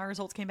say that my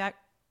results came back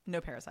no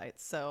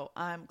parasites. So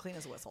I'm clean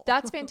as a whistle.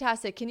 That's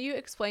fantastic. Can you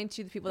explain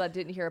to the people that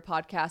didn't hear a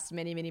podcast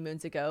many, many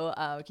moons ago,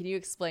 can you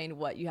explain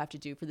what you have to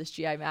do for this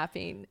GI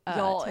mapping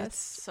Y'all, test? it's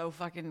so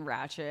fucking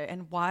ratchet.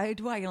 And why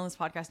do I get on this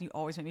podcast and you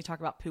always make me talk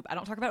about poop? I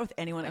don't talk about it with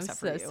anyone except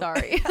for you.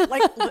 Sorry.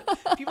 Like,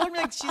 people are gonna be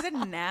like, she's a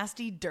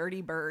nasty,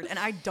 dirty bird. And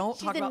I don't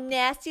talk about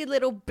nasty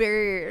little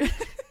bird.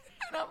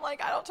 And I'm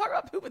like, I don't talk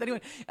about poop with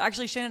anyone.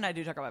 Actually, Shannon and I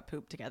do talk about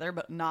poop together,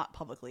 but not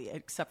publicly,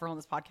 except for on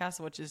this podcast,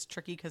 which is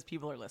tricky because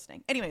people are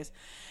listening. Anyways,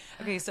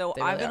 okay, so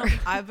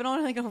I've been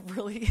on like a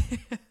really,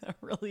 a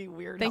really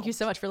weird. Thank you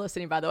so much for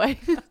listening, by the way.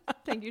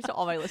 Thank you to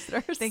all my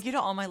listeners. Thank you to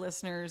all my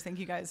listeners. Thank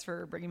you guys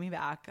for bringing me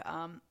back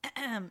time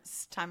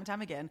and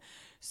time again.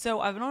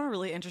 So I've been on a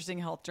really interesting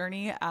health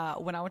journey.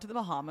 When I went to the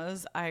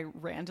Bahamas, I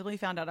randomly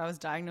found out I was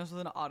diagnosed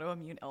with an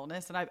autoimmune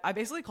illness. And I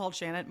basically called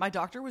Shannon. My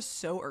doctor was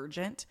so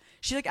urgent.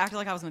 She like acted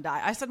like I was going to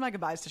die. I said my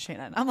goodbyes to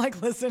Shannon. I'm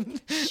like,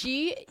 listen.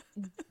 She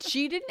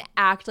didn't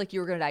act like you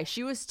were going to die.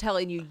 She was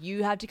telling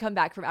you have to come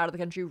back from out of the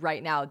country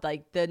right now.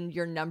 Like then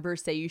your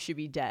numbers say you should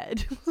be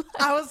dead.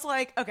 I was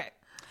like, okay.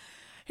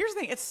 Here's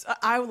the thing. It's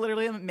I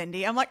literally am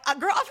Mindy. I'm like,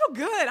 girl, I feel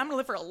good. I'm going to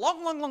live for a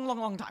long, long, long, long,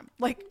 long time.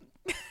 Like,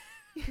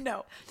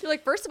 no. You're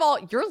like, first of all,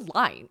 you're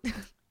lying.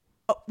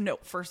 Oh, no.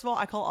 First of all,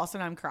 I call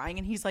Austin. I'm crying.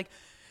 And he's like,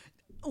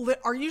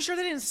 are you sure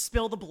they didn't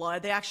spill the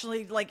blood? They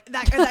actually like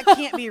that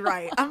can't be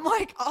right. I'm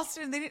like,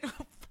 Austin,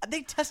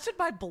 they tested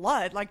my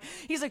blood. Like,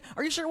 he's like,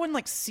 are you sure it wasn't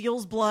like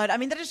seal's blood? I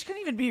mean, that just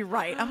couldn't even be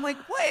right. I'm like,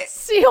 what?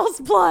 Seal's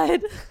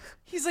blood.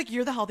 He's like,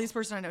 you're the healthiest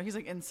person I know. He's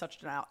like in such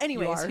denial.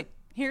 Anyways,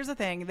 here's the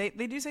thing. They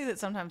do say that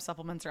sometimes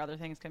supplements or other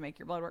things can make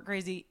your blood work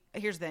crazy.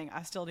 Here's the thing.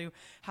 I still do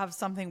have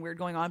something weird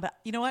going on, but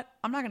you know what?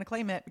 I'm not going to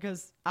claim it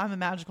because I'm a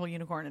magical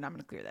unicorn and I'm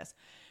going to clear this.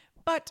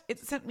 But it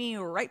sent me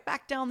right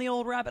back down the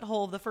old rabbit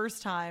hole the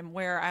first time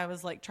where I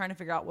was like trying to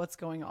figure out what's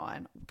going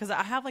on. Because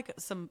I have like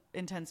some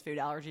intense food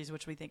allergies,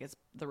 which we think is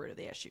the root of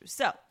the issue.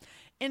 So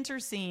enter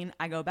scene.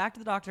 I go back to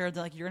the doctor.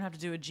 They're like, you're going to have to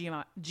do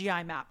a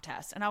GI map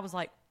test. And I was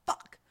like,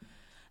 fuck,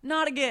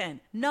 not again.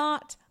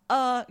 Not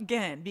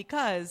again.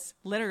 Because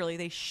literally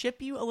they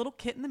ship you a little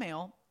kit in the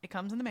mail. It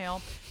comes in the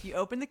mail. You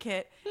open the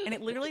kit and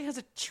it literally has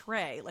a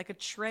tray, like a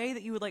tray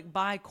that you would like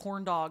buy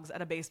corn dogs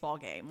at a baseball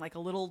game. Like a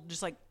little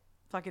just like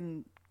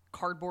fucking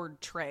cardboard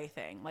tray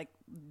thing, like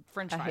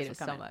French fries. I hate it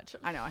so much.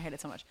 I know, I hate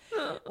it so much.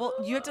 Well,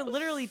 you have to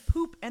literally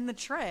poop in the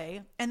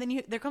tray, and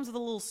then there comes with a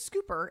little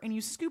scooper, and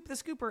you scoop the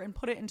scooper and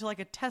put it into like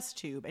a test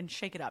tube and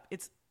shake it up.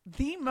 It's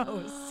the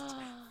most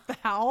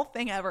foul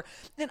thing ever.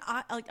 And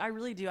I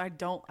really do. I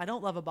don't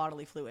love a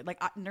bodily fluid.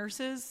 Like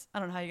nurses, I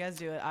don't know how you guys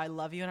do it. I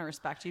love you and I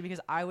respect you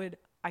because I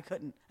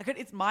couldn't.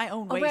 It's my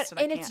own waste.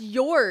 And it's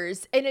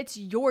yours.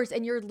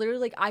 And you're literally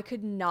like, I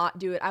could not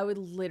do it. I would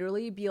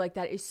literally be like,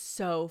 that is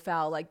so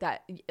foul. Like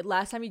that.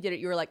 Last time you did it,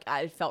 you were like,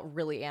 I felt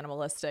really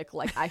animalistic.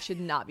 Like I should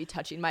not be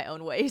touching my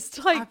own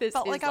waist. Like this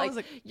is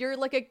like, you're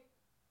like a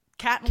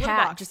cat in a litter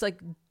box. Just like,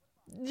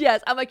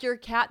 yes, I'm like, you're a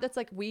cat that's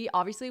like, we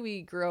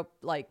grew up,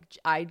 like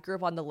I grew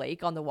up on the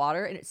lake, on the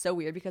water, and it's so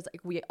weird because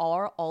like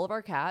all of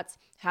our cats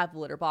have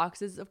litter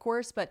boxes, of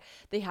course, but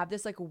they have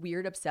this like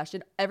weird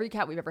obsession, every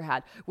cat we've ever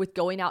had, with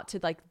going out to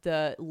like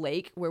the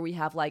lake where we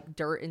have like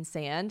dirt and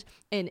sand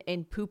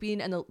and pooping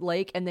in the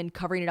lake and then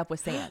covering it up with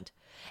sand.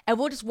 And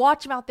we'll just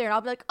watch him out there and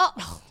I'll be like,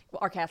 oh,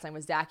 our cat's name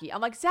was Zachy. I'm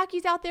like,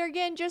 Zachy's out there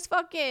again, just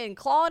fucking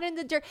clawing in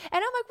the dirt.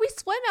 And I'm like, we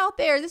swim out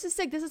there. This is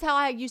sick. This is how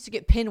I used to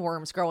get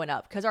pinworms growing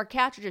up because our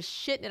cats are just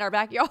shitting in our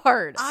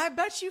backyard. I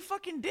bet you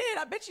fucking did.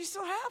 I bet you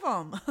still have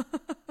them.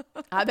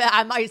 I bet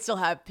I might still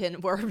have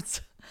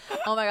pinworms.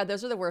 Oh my God,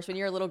 those are the worst. When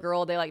you're a little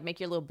girl, they like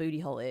make your little booty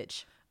hole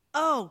itch.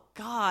 Oh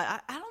God,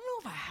 I don't know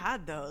if I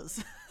had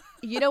those.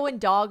 You know when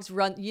dogs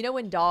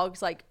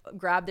like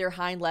grab their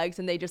hind legs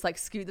and they just like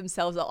scoot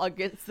themselves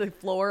against the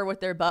floor with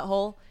their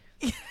butthole?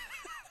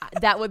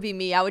 That would be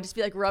me. I would just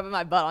be like rubbing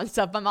my butt on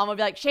stuff. My mom would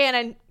be like,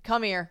 Shannon,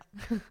 come here.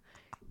 You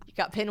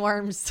got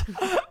pinworms.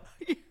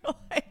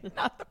 Like,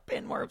 not the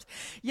pinworms.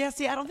 Yeah,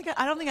 see, I don't think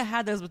I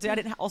had those, but see, I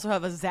didn't also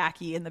have a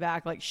Zachy in the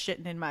back, like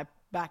shitting in my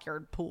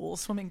backyard pool,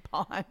 swimming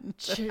pond.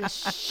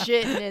 Just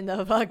shitting in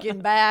the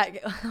fucking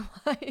back.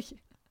 Like,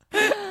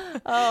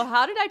 oh,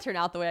 how did I turn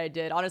out the way I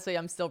did? Honestly,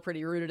 I'm still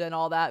pretty rooted in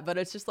all that, but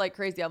it's just like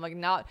crazy. I'm like,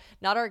 not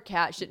our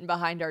cat shitting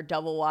behind our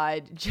double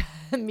wide,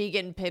 me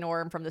getting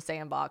pinworm from the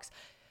sandbox.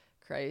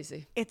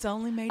 Crazy. It's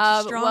only made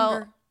you stronger.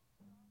 Well,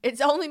 it's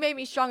only made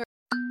me stronger.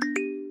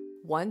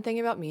 One thing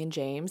about me and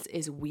James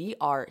is we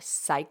are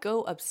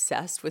psycho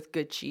obsessed with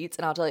good sheets.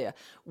 And I'll tell you,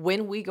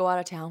 when we go out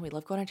of town, we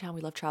love going out of town,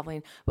 we love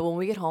traveling. But when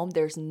we get home,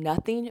 there's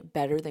nothing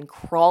better than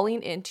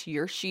crawling into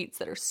your sheets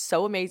that are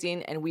so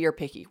amazing. And we are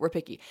picky. We're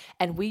picky.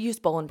 And we use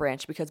Boll &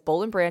 Branch because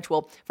Boll & Branch,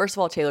 well, first of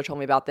all, Taylor told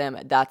me about them.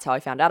 That's how I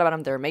found out about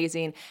them. They're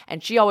amazing.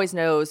 And she always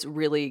knows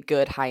really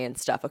good high-end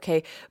stuff,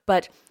 okay?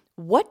 But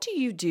What do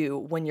you do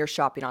when you're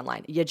shopping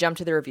online? You jump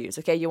to the reviews,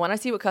 okay? You want to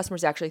see what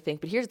customers actually think.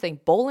 But here's the thing,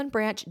 Boll &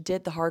 Branch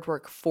did the hard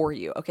work for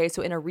you, okay?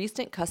 So in a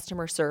recent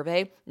customer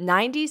survey,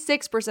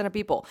 96% of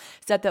people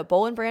said that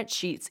Boll & Branch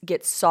sheets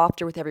get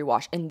softer with every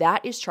wash. And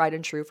that is tried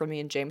and true for me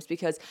and James,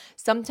 because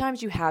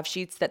sometimes you have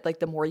sheets that like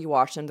the more you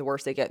wash them, the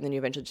worse they get, and then you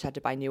eventually just have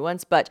to buy new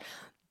ones. But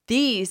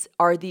these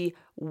are the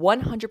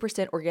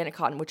 100% organic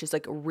cotton, which is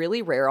like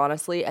really rare,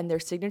 honestly. And their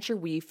signature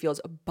weave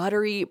feels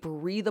buttery,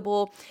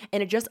 breathable,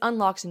 and it just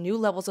unlocks new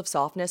levels of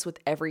softness with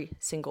every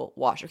single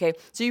wash. Okay.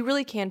 So you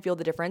really can feel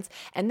the difference.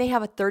 And they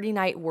have a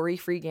 30-night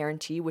worry-free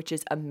guarantee, which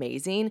is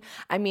amazing.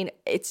 I mean,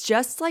 it's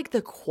just like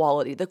the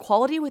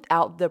quality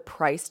without the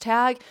price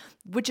tag,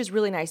 which is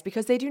really nice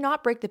because they do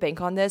not break the bank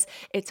on this.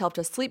 It's helped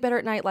us sleep better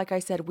at night. Like I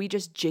said, we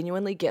just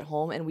genuinely get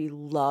home and we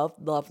love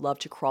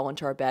to crawl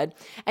into our bed.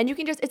 And you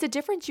can just, it's a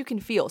difference you can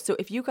feel. So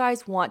if you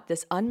guys want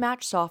this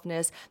unmatched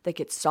softness that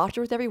gets softer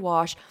with every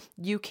wash,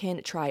 you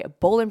can try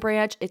Boll &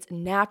 Branch. It's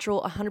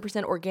natural,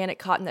 100% organic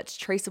cotton that's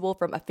traceable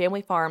from a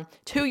family farm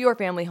to your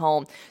family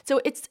home. So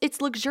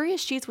it's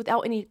luxurious sheets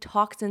without any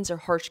toxins or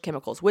harsh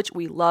chemicals, which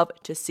we love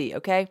to see,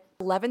 okay?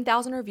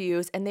 11,000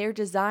 reviews, and they are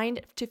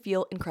designed to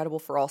feel incredible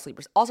for all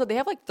sleepers. Also, they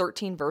have like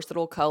 13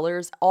 versatile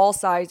colors, all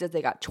sizes.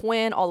 They got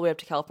twin all the way up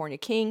to California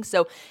King.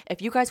 So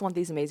if you guys want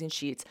these amazing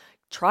sheets,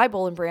 try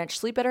Boll & Branch.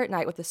 Sleep better at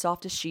night with the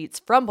softest sheets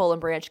from Boll &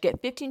 Branch.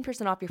 Get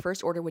 15% off your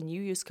first order when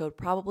you use code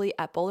probably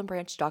at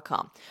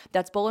bollandbranch.com.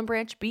 That's Boll &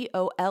 Branch,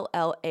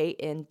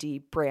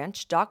 BOLLAND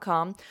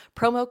branch.com.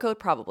 Promo code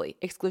probably.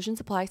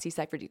 Exclusions apply. See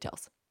site for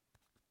details.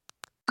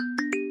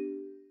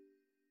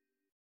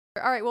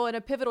 All right, well, in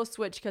a pivotal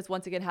switch, because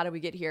once again, how did we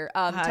get here?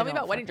 Tell me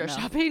about wedding dress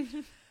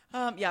shopping.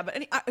 Yeah,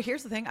 but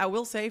here's the thing. I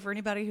will say, for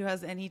anybody who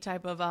has any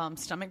type of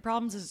stomach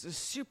problems, this is a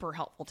super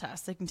helpful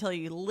test. They can tell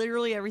you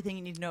literally everything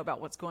you need to know about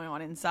what's going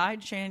on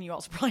inside. Shannon, you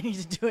also probably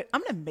need to do it.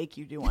 I'm going to make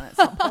you do one at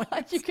some point.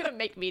 You're going to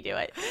make me do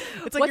it.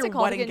 It's like what's your it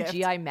called wedding again? gift.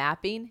 GI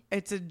mapping?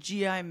 It's a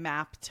GI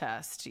map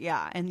test.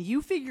 Yeah. And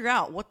you figure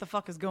out what the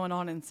fuck is going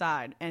on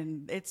inside.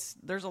 And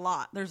there's a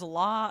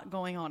lot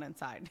going on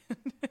inside.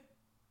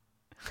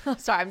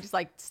 Sorry, I'm just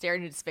like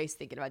staring into space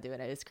thinking about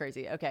doing it. It's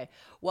crazy. Okay.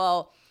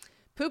 Well,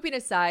 pooping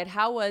aside,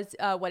 how was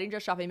wedding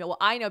dress shopping? Well,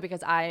 I know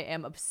because I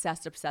am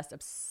obsessed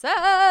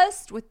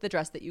with the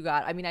dress that you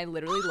got. I mean, I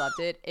literally loved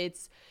it.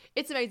 It's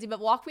amazing. But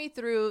walk me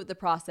through the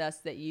process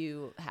that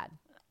you had.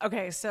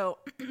 Okay, so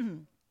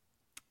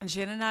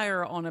Shannon and I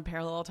are on a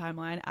parallel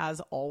timeline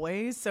as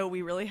always. So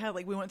we really had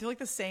we went through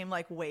the same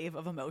wave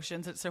of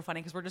emotions. It's so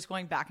funny because we're just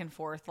going back and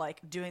forth,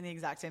 doing the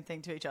exact same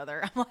thing to each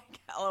other. I'm like,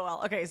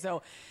 LOL. Okay,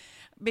 so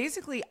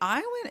basically,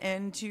 I went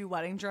into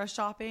wedding dress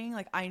shopping.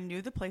 I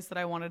knew the place that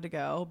I wanted to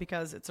go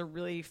because it's a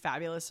really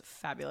fabulous,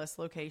 fabulous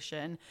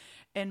location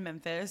in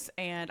Memphis.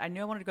 And I knew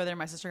I wanted to go there.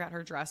 My sister got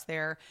her dress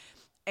there.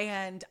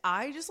 And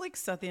I just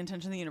set the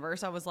intention in the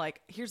universe. I was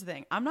like, here's the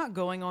thing. I'm not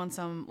going on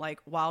some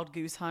wild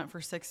goose hunt for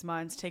 6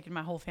 months, taking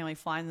my whole family,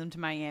 flying them to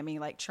Miami,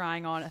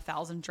 trying on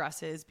 1,000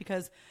 dresses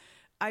because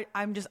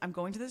I'm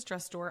going to this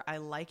dress store. I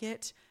like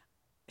it.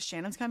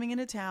 Shannon's coming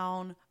into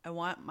town. I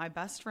want my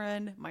best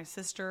friend, my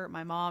sister,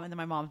 my mom, and then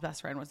my mom's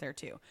best friend was there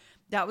too.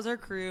 That was our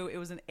crew. It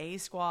was an A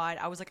squad.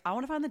 I was like, I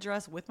want to find the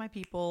dress with my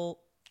people.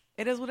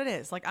 It is what it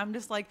is. I'm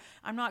just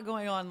I'm not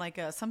going on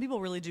some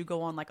people really do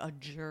go on a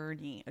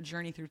journey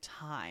through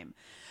time.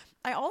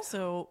 I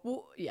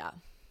also, yeah.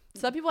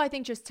 Some people I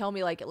think just tell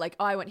me oh,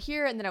 I went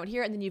here and then I went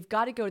here and then you've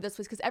got to go to this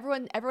place because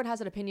everyone has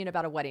an opinion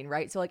about a wedding,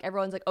 right? So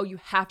everyone's like, oh, you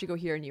have to go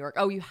here in New York.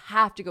 Oh, you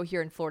have to go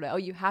here in Florida. Oh,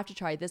 you have to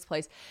try this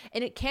place.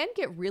 And it can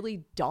get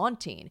really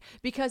daunting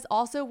because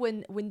also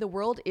when the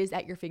world is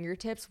at your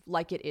fingertips,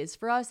 like it is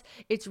for us,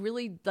 it's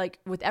really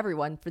with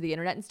everyone for the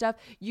internet and stuff,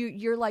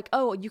 you're like,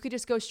 oh, you could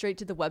just go straight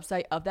to the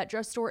website of that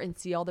dress store and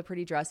see all the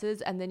pretty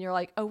dresses. And then you're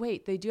like, oh,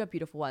 wait, they do have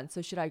beautiful ones.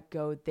 So should I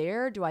go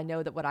there? Do I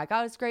know that what I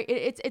got is great?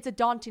 It's a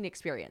daunting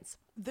experience.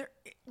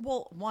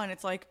 One,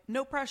 it's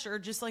no pressure,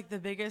 just the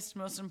biggest,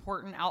 most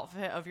important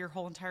outfit of your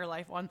whole entire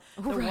life on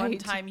the right. one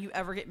time you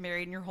ever get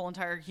married in your whole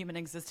entire human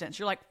existence.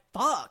 You're like,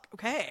 fuck,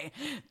 okay.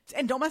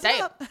 And don't mess Damn.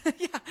 it up.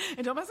 Yeah.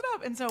 And don't mess it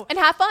up. And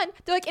have fun.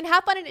 They're and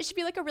have fun. And it should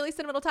be a really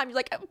sentimental time. You're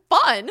like,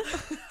 fun.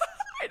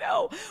 I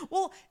know.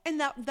 Well, and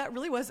that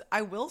really was,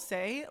 I will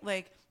say,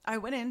 I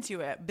went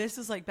into it. This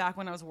is back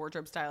when I was a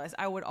wardrobe stylist.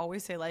 I would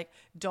always say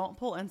don't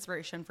pull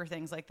inspiration for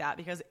things like that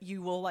because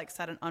you will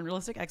set an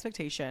unrealistic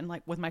expectation.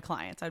 With my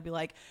clients, I'd be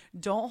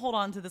don't hold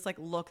on to this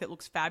look that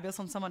looks fabulous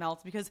on someone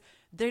else because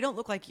they don't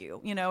look like you,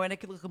 and it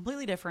could look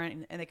completely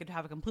different and they could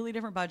have a completely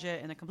different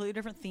budget and a completely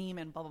different theme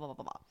and blah, blah, blah,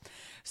 blah, blah.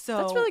 So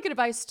that's really good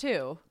advice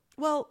too.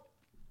 Well,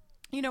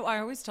 I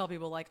always tell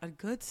people a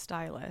good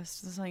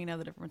stylist, this is how you know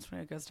the difference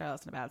between a good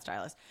stylist and a bad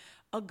stylist.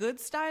 A good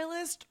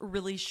stylist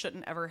really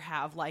shouldn't ever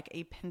have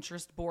a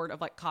Pinterest board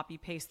of copy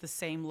paste the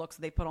same looks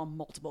they put on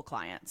multiple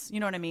clients. You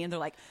know what I mean?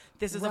 They're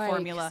this is right. a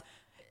formula.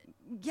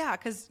 Yeah,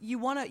 because you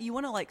want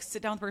to like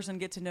sit down with the person,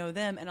 get to know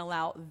them, and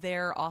allow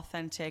their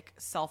authentic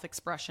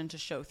self-expression to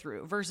show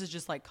through versus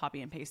just like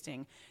copy and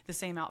pasting the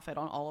same outfit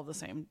on all of the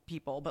same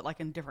people, but like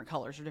in different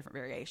colors or different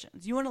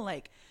variations. You want to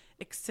like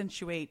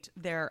accentuate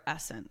their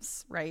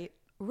essence, right?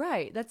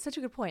 Right. That's such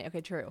a good point. Okay,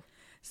 true.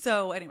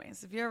 So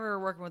anyways, if you're ever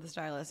working with a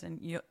stylist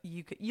and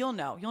you'll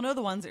know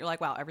the ones that you're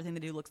like, wow, everything they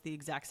do looks the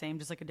exact same,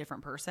 just like a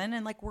different person.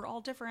 And like, we're all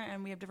different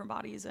and we have different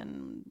bodies,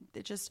 and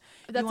it just,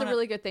 that's a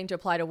really good thing to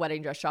apply to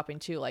wedding dress shopping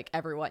too. Like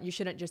everyone, you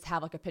shouldn't just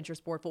have like a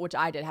Pinterest board full, which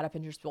I did, had a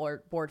Pinterest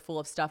board full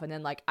of stuff. And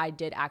then like, I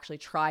did actually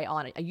try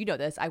on it. You know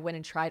this, I went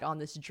and tried on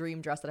this dream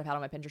dress that I've had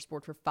on my Pinterest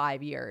board for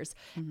 5 years.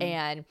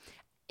 And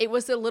it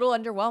was a little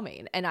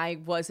underwhelming, and I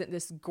wasn't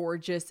this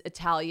gorgeous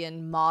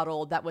Italian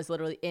model that was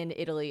literally in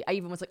Italy. I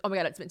even was like, oh my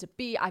God, it's meant to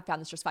be. I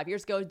found this dress 5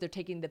 years ago. They're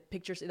taking the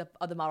pictures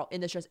of the model in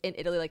this dress in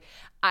Italy. Like,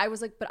 I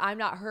was like, but I'm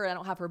not her. I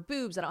don't have her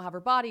boobs. I don't have her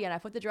body. And I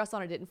put the dress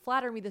on. It didn't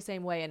flatter me the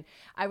same way. And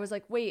I was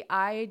like, wait,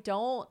 I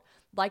don't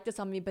like this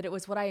on me, but it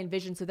was what I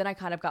envisioned. So then I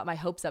kind of got my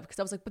hopes up because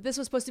I was like, but this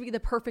was supposed to be the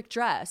perfect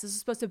dress. This is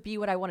supposed to be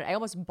what I wanted. I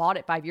almost bought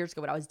it 5 years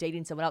ago when I was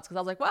dating someone else because I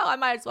was like, well, I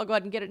might as well go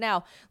ahead and get it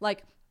now.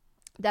 Like,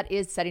 that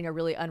is setting a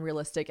really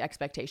unrealistic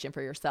expectation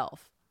for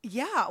yourself.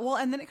 Yeah. Well,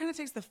 and then it kind of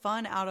takes the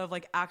fun out of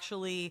like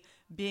actually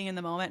being in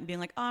the moment and being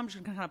like, oh, I'm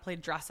just gonna kind of play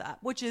dress up,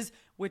 which is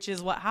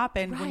what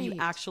happened when you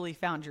actually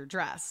found your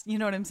dress. You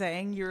know what I'm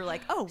saying? You're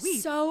like, oh,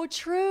 so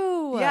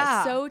true.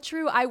 Yeah. So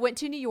true. I went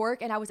to New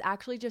York and I was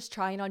actually just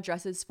trying on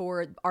dresses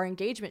for our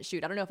engagement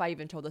shoot. I don't know if I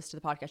even told this to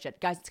the podcast yet.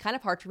 Guys, it's kind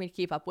of hard for me to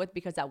keep up with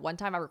because at one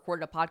time I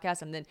recorded a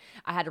podcast and then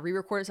I had to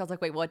re-record it. So I was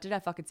like, wait, what did I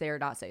fucking say or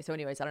not say? So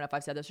anyways, I don't know if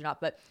I've said this or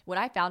not, but when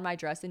I found my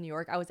dress in New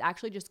York, I was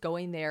actually just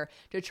going there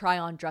to try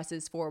on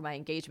dresses for my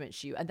engagement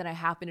shoot. And then I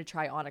happened to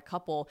try on a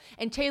couple,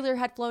 and Taylor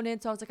had flown in.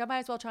 So I was like, I might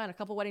as well try on a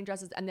couple wedding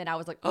dresses. And then I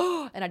was like,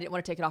 oh, and I didn't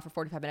want to take it off for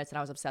 45 minutes and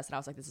I was obsessed and I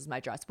was like, this is my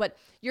dress. But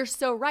you're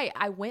so right.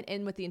 I went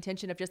in with the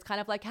intention of just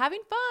kind of like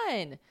having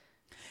fun.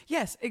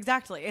 Yes,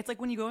 exactly. It's like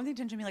when you go with the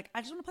intention, be like,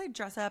 I just want to play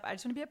dress up. I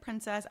just want to be a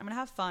princess. I'm going to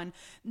have fun.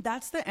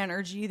 That's the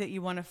energy that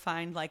you want to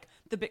find, like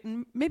the big,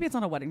 maybe it's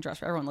not a wedding dress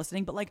for everyone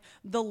listening, but like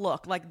the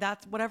look, like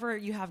that's whatever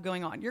you have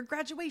going on, your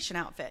graduation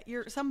outfit,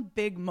 your some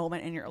big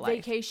moment in your life.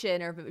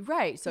 Vacation or,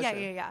 right. So yeah,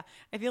 true. yeah.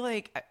 I feel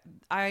like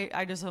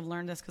I just have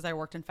learned this because I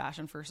worked in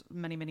fashion for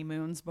many, many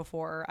moons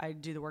before I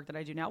do the work that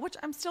I do now, which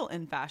I'm still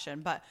in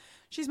fashion, but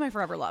she's my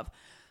forever love.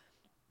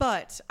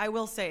 But I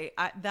will say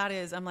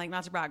I'm like,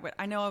 not to brag, but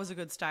I know I was a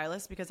good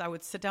stylist because I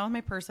would sit down with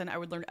my person. I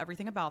would learn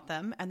everything about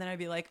them. And then I'd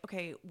be like,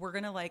 okay, we're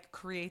going to like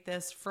create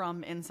this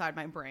from inside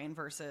my brain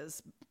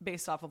versus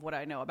based off of what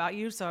I know about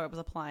you. So I was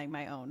applying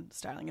my own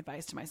styling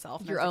advice to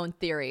myself. Your own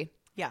theory.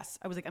 Yes.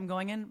 I was like, I'm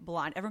going in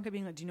blind. Everyone could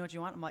be like, do you know what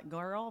you want? I'm like,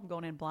 girl, I'm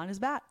going in blind as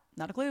bat.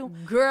 Not a clue.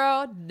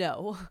 Girl,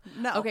 no.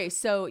 No. Okay,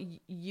 so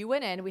you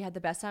went in. We had the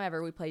best time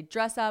ever. We played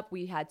dress up.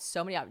 We had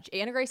so many.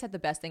 Anna Grace had the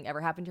best thing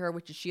ever happen to her,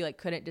 which is she like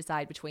couldn't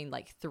decide between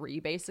like 3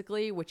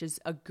 basically, which is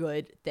a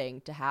good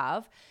thing to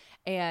have.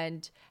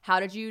 And how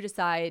did you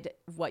decide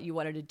what you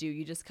wanted to do?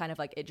 You just kind of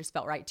like, it just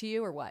felt right to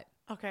you or what?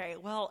 Okay.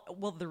 Well,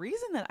 the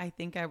reason that I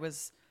think I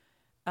was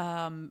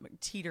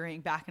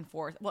teetering back and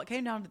forth, well, it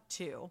came down to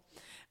 2.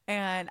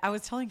 And I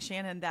was telling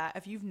Shannon that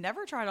if you've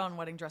never tried on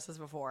wedding dresses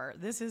before,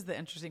 this is the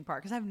interesting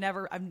part because I've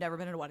never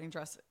been in a wedding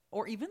dress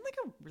or even like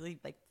a really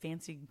like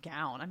fancy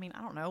gown. I mean,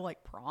 I don't know,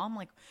 like prom.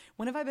 Like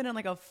when have I been in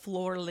like a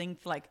floor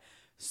length like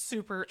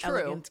super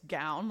elegant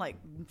gown? Like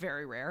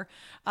very rare.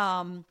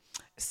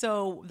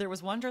 So there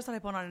was one dress that I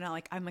put on and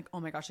I'm like, oh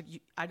my gosh,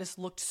 like I just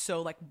looked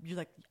so like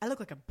I look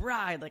like a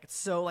bride, like it's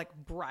so like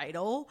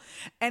bridal,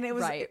 and it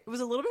was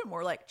a little bit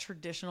more like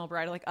traditional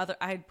bridal. Like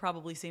I had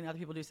probably seen other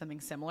people do something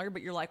similar,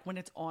 but you're like when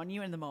it's on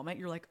you in the moment,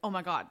 you're like, oh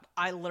my god,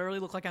 I literally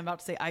look like I'm about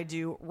to say I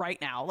do right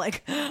now.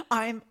 Like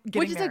I'm getting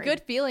which is married. a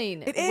good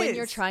feeling. It when is.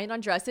 You're trying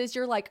on dresses.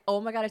 You're like,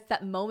 oh my god, it's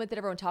that moment that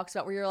everyone talks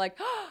about where you're like,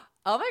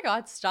 oh my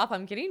god, stop,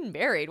 I'm getting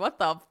married. What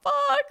the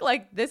fuck?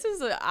 Like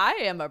I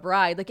am a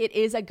bride. Like it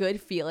is a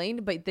good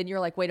feeling, but then you're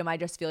like, wait, am I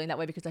just feeling that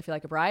way because I feel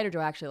like a bride, or do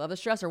I actually love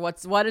this dress, or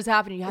what is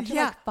happening? You have to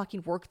like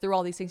fucking work through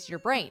all these things in your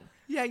brain.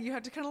 Yeah, you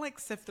had to kind of like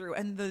sift through.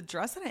 And the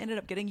dress that I ended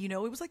up getting, it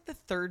was like the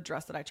 3rd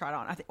dress that I tried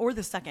on, or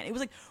the 2nd. It was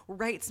like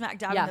right smack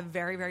dab in the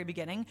very, very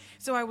beginning.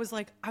 So I was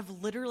like,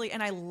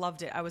 and I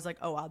loved it. I was like,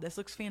 oh wow, this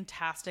looks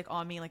fantastic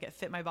on me. Like it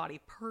fit my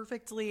body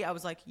perfectly. I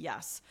was like,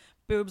 yes,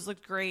 boobs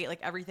looked great. Like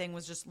everything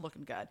was just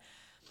looking good.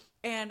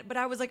 But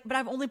I was like, but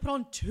I've only put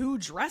on 2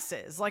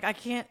 dresses. Like I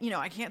can't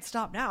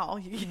stop now.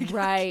 You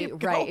right.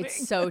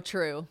 It's so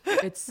true.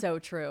 It's so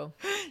true.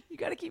 You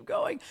got to keep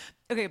going.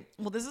 Okay.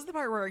 Well, this is the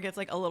part where it gets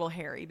like a little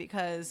hairy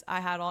because I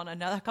had on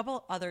a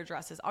couple other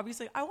dresses.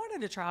 Obviously I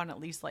wanted to try on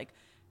at least like,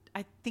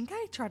 I think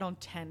I tried on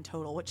 10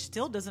 total, which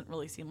still doesn't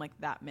really seem like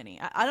that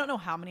many. I don't know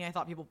how many I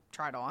thought people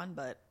tried on,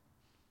 but.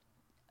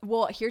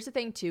 Well, here's the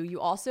thing too.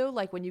 You also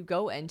like when you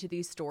go into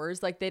these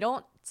stores, like they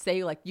don't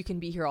say like you can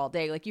be here all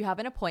day. Like you have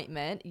an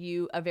appointment,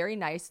 a very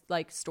nice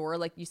like store,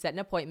 like you set an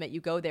appointment,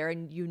 you go there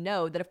and you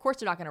know that of course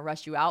they're not going to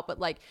rush you out, but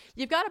like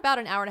you've got about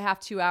an hour and a half,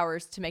 2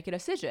 hours to make a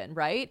decision,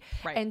 right?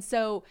 And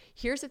so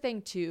here's the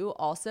thing too,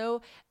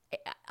 also,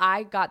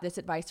 I got this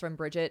advice from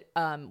Bridget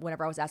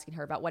whenever I was asking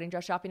her about wedding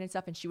dress shopping and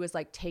stuff. And she was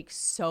like, take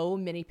so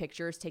many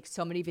pictures, take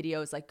so many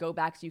videos, like go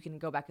back so you can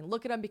go back and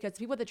look at them, because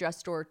people at the dress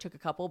store took a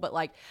couple. But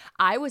like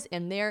I was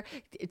in there.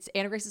 It's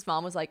Anna Grace's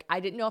mom was like, I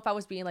didn't know if I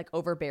was being like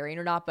overbearing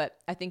or not, but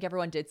I think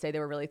everyone did say they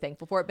were really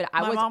thankful for it. But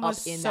My mom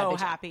was up in so that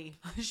vision. happy.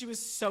 She was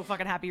so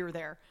fucking happy you were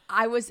there.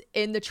 I was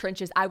in the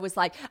trenches. I was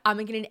like, I'm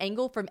going to get an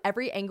angle from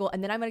every angle,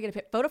 and then I'm going to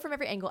get a photo from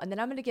every angle, and then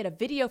I'm going to get a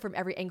video from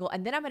every angle,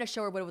 and then I'm going to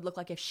show her what it would look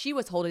like if she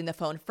was holding the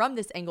phone from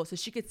this angle so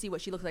she could see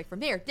what she looks like from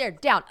there,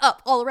 down,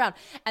 up, all around.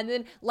 And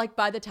then like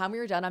by the time we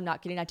were done, I'm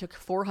not kidding, I took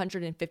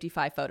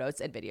 455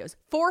 photos and videos.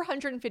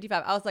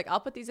 455. I was like, I'll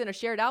put these in a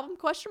shared album,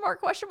 question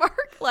mark.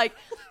 Like,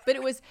 but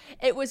it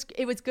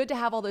was good to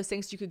have all those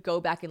things so you could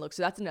go back and look.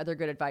 So that's another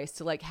good advice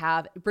to like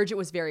have. Bridget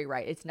was very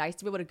right. It's nice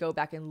to be able to go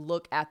back and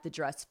look at the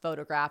dress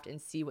photographed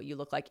and see what you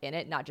look like in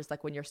it, not just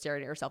like when you're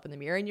staring at yourself in the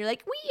mirror and you're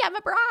like, I'm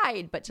a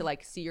bride, but to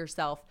like see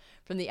yourself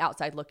from the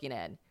outside looking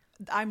in.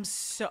 I'm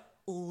so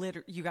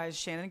you guys,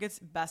 Shannon gets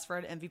best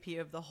friend MVP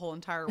of the whole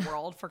entire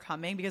world for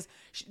coming, because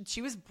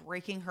she was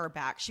breaking her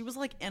back. She was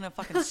like in a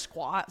fucking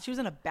squat. She was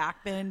in a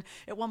back bend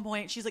at one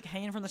point. She's like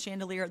hanging from the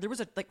chandelier. There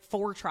was like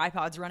 4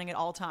 tripods running at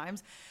all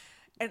times,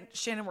 and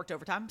Shannon worked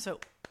overtime. So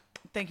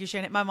thank you,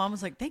 Shannon. My mom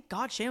was like, thank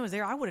God Shannon was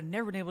there. I would have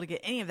never been able to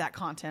get any of that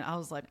content. I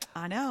was like,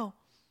 I know.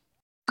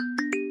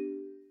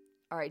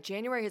 All right,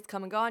 January has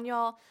come and gone,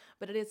 y'all,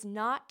 but it is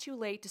not too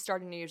late to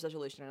start a New Year's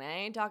resolution. And I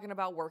ain't talking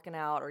about working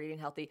out or eating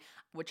healthy,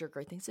 which are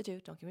great things to do,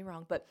 don't get me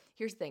wrong. But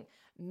here's the thing.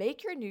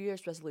 Make your New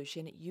Year's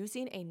resolution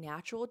using a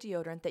natural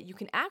deodorant that you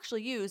can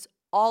actually use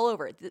all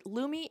over.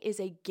 Lumi is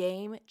a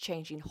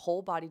game-changing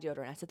whole body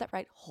deodorant. I said that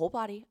right, whole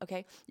body,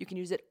 okay? You can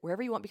use it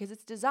wherever you want because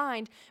it's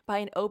designed by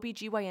an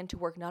OBGYN to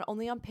work not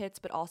only on pits,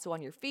 but also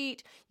on your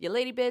feet, your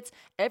lady bits,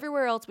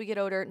 everywhere else we get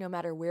odor, no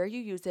matter where you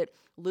use it.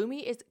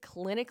 Lumi is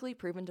clinically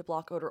proven to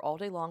block odor all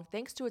day long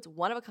thanks to its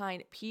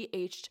one-of-a-kind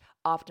pH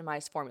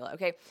optimized formula,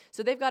 okay?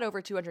 So they've got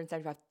over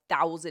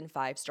 275,000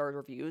 5-star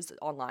reviews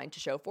online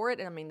to show for it.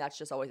 And I mean, that's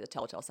just always a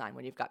telltale sign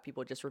when you've got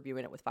people just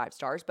reviewing it with 5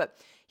 stars. But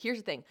here's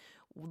the thing.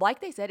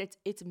 Like they said,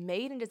 it's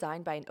made and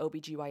designed by an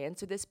OBGYN.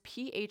 So this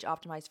pH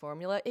optimized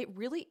formula, it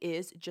really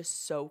is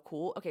just so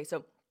cool. Okay,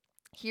 so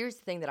here's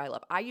the thing that I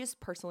love. I use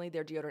personally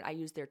their deodorant. I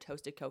use their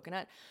toasted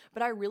coconut,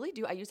 but I really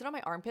do. I use it on my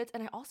armpits,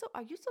 and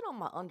I use it on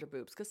my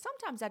underboobs because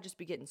sometimes I just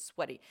be getting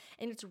sweaty,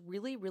 and it's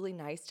really, really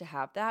nice to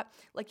have that.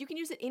 Like you can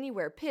use it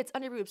anywhere: pits,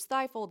 underboobs,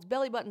 thigh folds,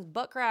 belly buttons,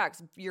 butt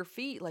cracks, your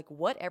feet, like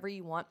whatever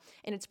you want.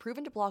 And it's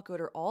proven to block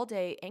odor all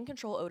day and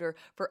control odor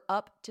for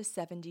up to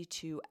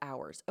 72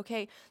 hours.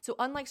 Okay, so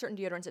unlike certain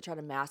deodorants that try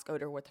to mask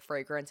odor with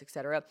fragrance,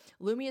 etc.,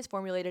 Lumi is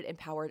formulated and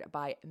powered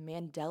by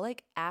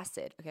mandelic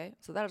acid. Okay,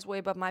 so that is way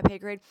above my pay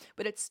grade.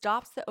 But it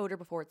stops the odor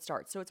before it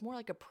starts. So it's more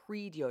like a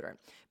pre-deodorant.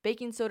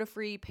 Baking soda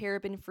free,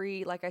 paraben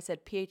free, like I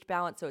said, pH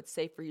balanced, so it's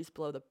safe for use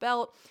below the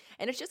belt.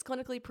 And it's just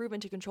clinically proven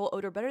to control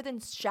odor better than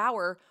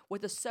shower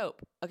with a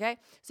soap, okay?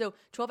 So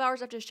 12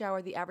 hours after a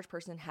shower, the average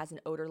person has an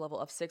odor level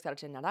of 6 out of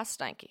 10. Now that's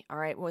stanky, all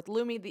right? With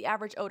Lumi, the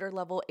average odor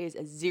level is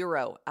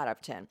 0 out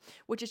of 10,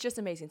 which is just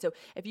amazing. So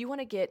if you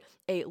want to get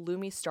a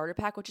Lumi starter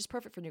pack, which is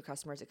perfect for new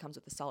customers, it comes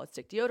with a solid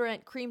stick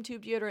deodorant, cream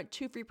tube deodorant,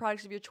 2 free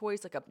products of your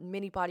choice, like a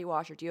mini body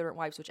wash or deodorant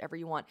wipes, whichever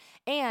you want,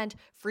 and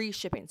free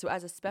shipping. So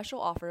as a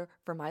special offer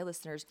for my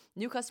listeners,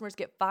 new customers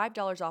get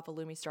 $5 off a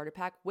Lumi starter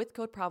pack with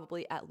code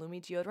probably at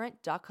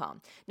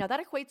lumideodorant.com. Now that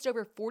equates to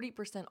over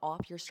 40%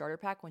 off your starter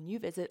pack when you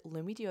visit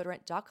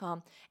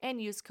lumideodorant.com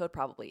and use code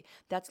probably.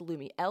 That's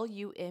Lumi,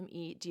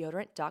 L-U-M-E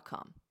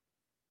deodorant.com.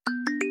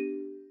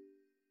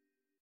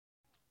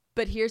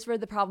 But here's where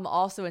the problem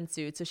also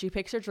ensued. So she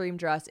picks her dream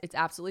dress. It's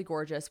absolutely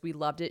gorgeous. We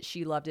loved it.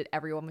 She loved it.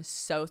 Everyone was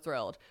so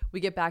thrilled. We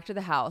get back to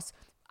the house.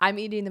 I'm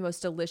eating the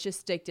most delicious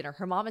steak dinner.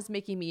 Her mom is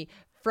making me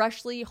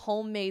freshly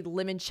homemade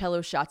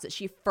limoncello shots that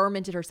she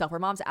fermented herself. Her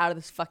mom's out of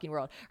this fucking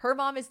world. Her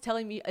mom is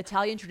telling me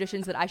Italian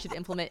traditions that I should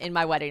implement in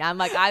my wedding. I'm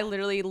like, I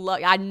literally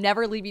I'm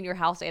never leaving your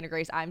house, Anna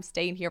Grace. I'm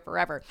staying here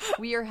forever.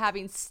 We are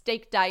having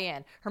steak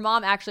Diane. Her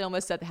mom actually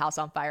almost set the house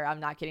on fire. I'm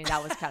not kidding.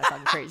 That was kind of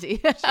fucking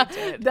crazy. She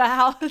did. The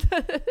house,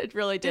 it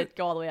really did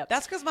go all the way up.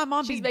 That's because my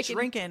mom be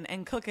drinking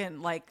and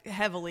cooking like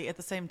heavily at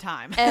the same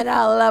time. And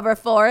I love her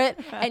for it.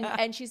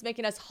 And she's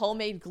making us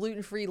homemade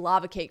gluten-free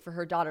lava cake for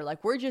her daughter.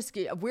 Like we're just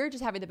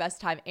having the best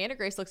time. Anna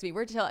Grace looks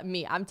at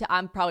me.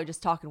 I'm probably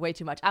just talking way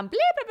too much. I'm blah,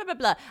 blah, blah,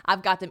 blah, blah.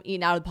 I've got them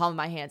eating out of the palm of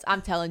my hands.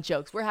 I'm telling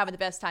jokes. We're having the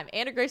best time.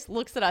 Anna Grace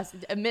looks at us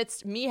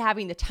amidst me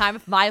having the time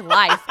of my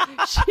life.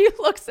 She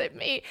looks at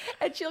me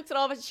and she looks at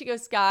all of us and she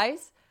goes,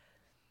 guys,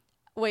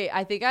 wait,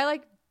 I think I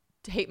like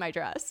hate my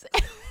dress.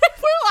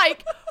 We're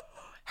like,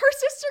 her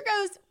sister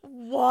goes,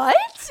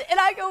 what? And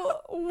I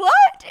go,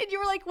 what? And you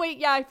were like, wait,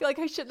 yeah, I feel like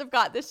I shouldn't have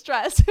got this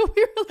dress. We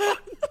were like,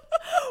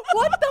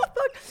 what the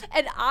fuck?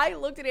 And I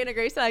looked at Anna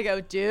Grace and I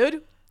go,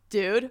 dude,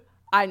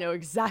 I know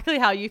exactly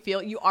how you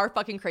feel. You are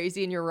fucking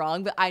crazy and you're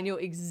wrong, but I know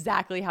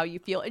exactly how you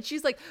feel. And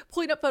she's like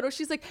pulling up photos.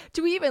 She's like,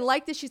 do we even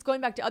like this? She's going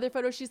back to other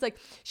photos. She's like,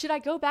 should I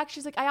go back?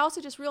 She's like, I also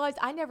just realized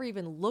I never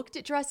even looked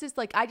at dresses.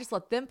 Like I just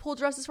let them pull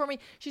dresses for me.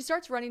 She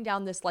starts running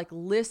down this like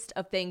list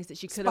of things that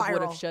she could have,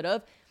 would have, should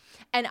have.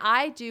 And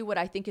I do what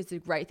I think is the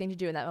right thing to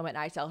do in that moment.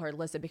 And I tell her,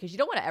 listen, because you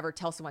don't want to ever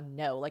tell someone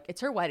no. Like,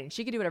 it's her wedding.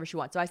 She can do whatever she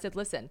wants. So I said,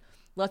 listen,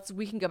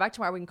 we can go back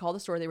tomorrow. We can call the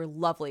store. They were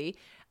lovely.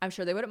 I'm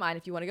sure they wouldn't mind.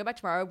 If you want to go back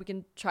tomorrow, we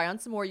can try on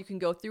some more. You can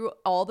go through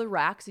all the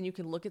racks and you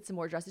can look at some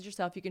more dresses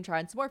yourself. You can try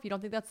on some more. If you don't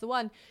think that's the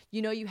one,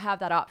 you have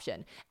that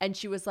option. And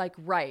she was like,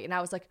 right. And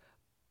I was like,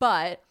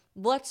 but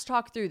let's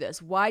talk through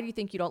this. Why do you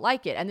think you don't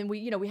like it? And then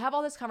we have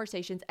all these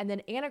conversations. And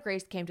then Anna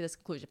Grace came to this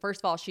conclusion.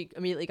 First of all, she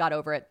immediately got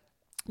over it.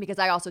 Because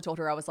I also told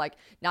her, I was like,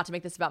 not to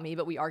make this about me,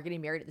 but we are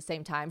getting married at the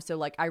same time. So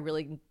like, I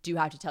really do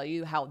have to tell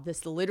you how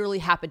this literally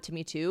happened to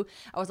me too.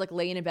 I was like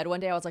laying in bed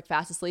one day, I was like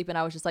fast asleep, and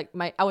I was just like,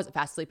 I wasn't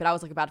fast asleep, but I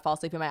was like about to fall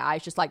asleep, and my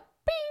eyes just like,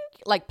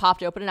 bing, like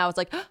popped open, and I was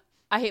like,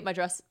 I hate my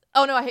dress.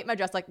 Oh no, I hate my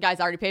dress. Like,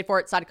 guys, I already paid for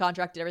it, signed a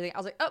contract and everything. I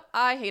was like, oh,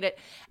 I hate it.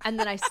 And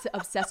then I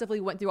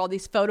obsessively went through all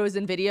these photos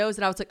and videos,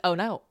 and I was like, oh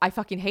no, I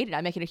fucking hate it.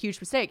 I'm making a huge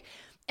mistake.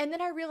 And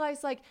then I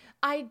realized, like,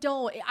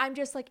 I'm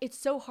just like, it's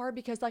so hard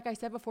because, like I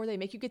said before, they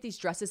make you get these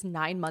dresses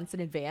 9 months in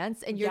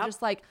advance. And you're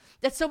just like,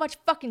 that's so much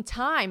fucking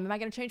time. Am I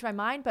going to change my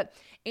mind? But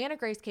Anna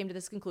Grace came to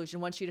this conclusion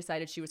once she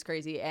decided she was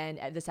crazy. And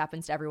this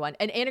happens to everyone.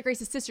 And Anna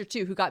Grace's sister,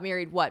 too, who got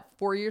married, 5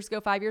 years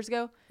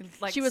ago?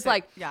 She was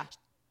like,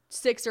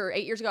 6 or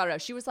 8 years ago, I don't know.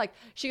 She was like,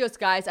 she goes,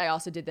 guys, I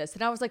also did this.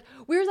 And I was like,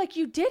 we were like,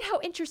 you did? How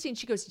interesting.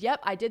 She goes, yep,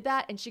 I did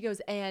that. And she goes,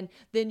 and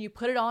then you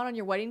put it on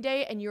your wedding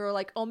day and you were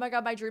like, oh my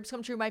God, my dreams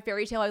come true. My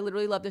fairy tale. I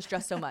literally love this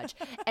dress so much.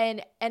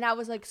 and I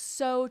was like,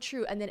 so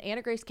true. And then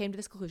Anna Grace came to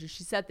this conclusion.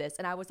 She said this,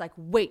 and I was like,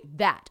 wait,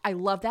 that. I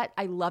love that.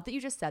 I love that you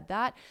just said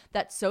that.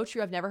 That's so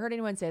true. I've never heard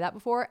anyone say that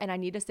before. And I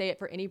need to say it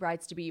for any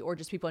brides to be, or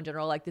just people in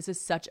general. Like, this is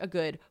such a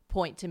good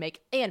point to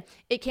make. And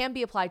it can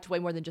be applied to way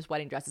more than just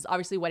wedding dresses.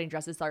 Obviously, wedding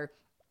dresses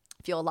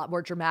feel a lot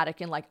more dramatic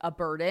and like a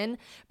burden,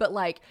 but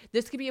like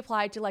this could be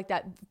applied to like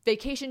that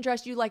vacation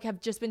dress you like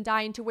have just been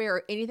dying to wear,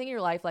 or anything in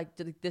your life. Like,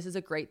 this is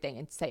a great thing.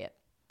 And say it.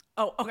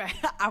 Oh, okay.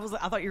 I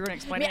thought you were going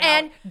to explain it.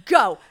 And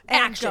go.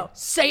 Action.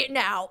 Say it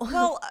now.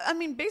 Well, I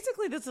mean,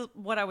 basically this is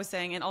what I was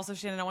saying. And also,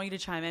 Shannon, I want you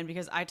to chime in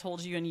because I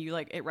told you and you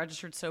like, it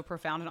registered so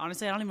profound. And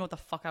honestly, I don't even know what the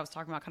fuck I was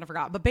talking about. I kind of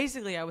forgot. But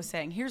basically I was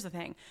saying, here's the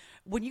thing.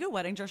 When you go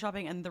wedding dress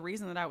shopping, and the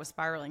reason that I was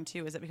spiraling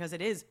too, is that because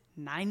it is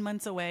 9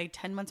 months away,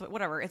 10 months away,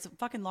 whatever. It's a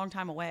fucking long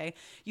time away.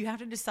 You have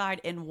to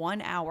decide in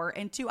 1 hour.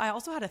 And two, I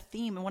also had a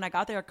theme. And when I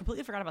got there, I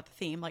completely forgot about the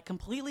theme. Like,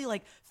 completely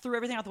like threw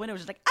everything out the window. It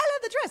was just like, I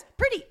love the dress.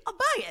 Pretty. I'll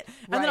buy it.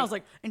 And then I was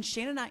like, and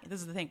Shannon and I,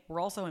 this is the thing.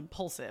 We're also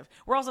impulsive.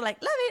 We're also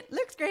like, love it.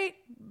 Looks great.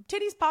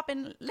 Titties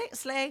popping.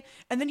 Slay.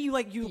 And then you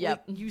like,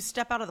 you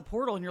step out of the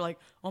portal and you're like,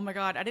 oh my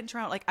God, I didn't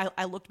try out. Like,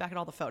 I looked back at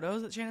all the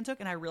photos that Shannon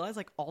took, and I realized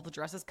like all the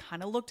dresses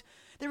kind of looked,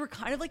 they were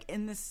kind of like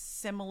in this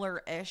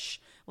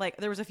similar-ish, like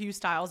there was a few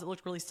styles that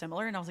looked really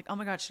similar, and I was like, oh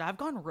my God, should I have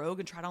gone rogue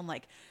and tried on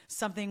like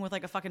something with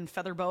like a fucking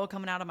feather boa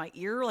coming out of my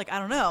ear? Like, I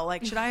don't know,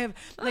 like should I have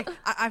like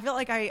I felt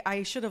like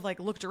I should have like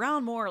looked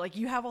around more. Like,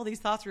 you have all these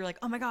thoughts where you're like,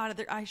 oh my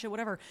God, I should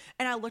whatever.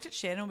 And I looked at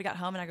Shannon when we got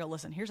home and I go,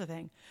 listen, here's the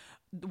thing.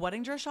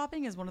 Wedding dress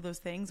shopping is one of those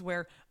things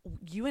where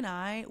you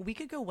and we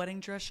could go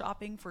wedding dress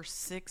shopping for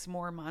 6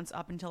 more months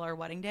up until our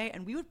wedding day,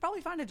 and we would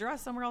probably find a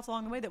dress somewhere else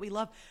along the way that we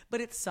love.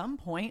 But at some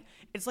point,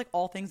 it's like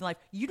all things in life.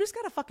 You just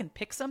got to fucking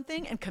pick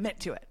something and commit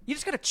to it. You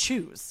just got to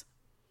choose.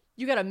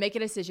 You got to make a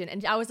decision.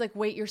 And I was like,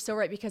 wait, you're so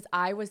right. Because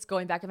I was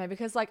going back in my,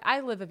 because like I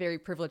live a very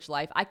privileged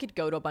life. I could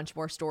go to a bunch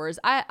more stores.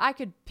 I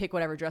could pick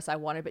whatever dress I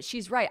wanted, but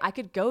she's right. I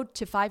could go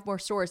to 5 more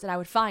stores and I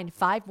would find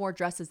 5 more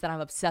dresses that I'm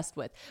obsessed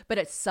with. But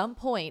at some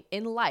point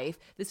in life,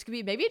 this could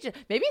be, maybe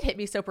it hit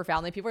me so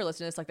profoundly. People are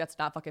listening to this like, that's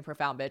not fucking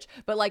profound, bitch.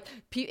 But like,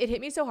 it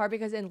hit me so hard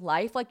because in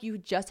life, like you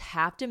just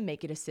have to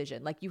make a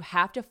decision. Like you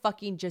have to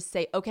fucking just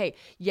say, okay,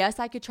 yes,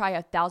 I could try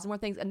 1,000 more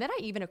things. And then I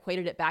even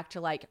equated it back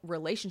to like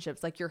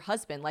relationships, like your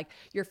husband, like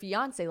your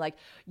fiance, like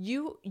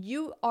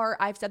you are,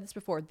 I've said this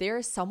before, there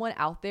is someone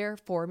out there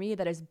for me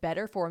that is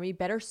better for me,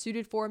 better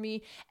suited for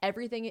me,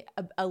 everything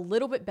a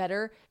little bit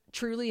better,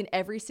 truly in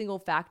every single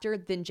factor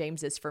than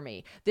James is for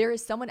me. There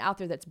is someone out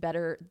there that's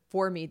better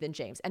for me than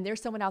James. And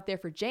there's someone out there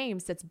for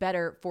James that's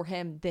better for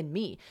him than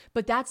me.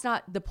 But that's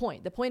not the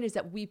point. The point is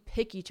that we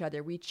pick each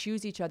other, we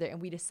choose each other, and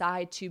we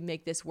decide to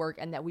make this work,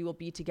 and that we will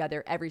be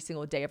together every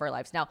single day of our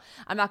lives. Now,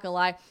 I'm not gonna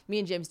lie, me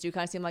and James do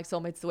kind of seem like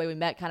soulmates. The way we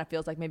met kind of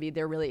feels like maybe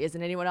there really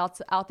isn't anyone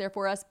else out there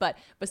for us. But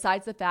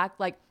besides the fact,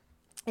 like,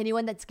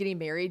 anyone that's getting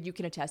married, you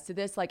can attest to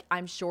this. Like,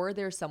 I'm sure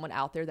there's someone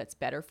out there that's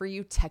better for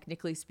you,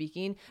 technically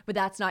speaking, but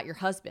that's not your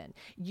husband.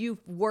 You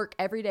work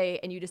every day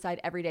and you decide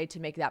every day to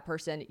make that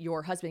person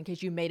your husband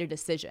because you made a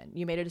decision.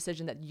 You made a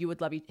decision that you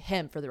would love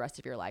him for the rest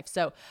of your life.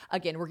 So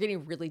again, we're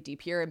getting really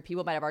deep here, and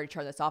people might have already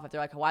turned this off if they're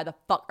like, why the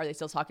fuck are they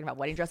still talking about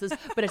wedding dresses?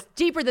 But it's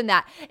deeper than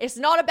that. It's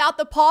not about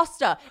the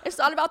pasta. It's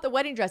not about the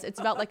wedding dress. It's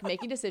about like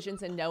making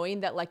decisions and knowing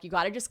that like you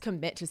got to just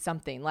commit to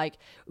something. Like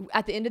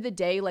at the end of the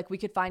day, like we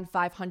could find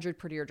 500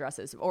 prettier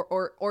dresses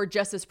or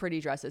just as pretty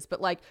dresses.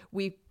 But like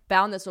we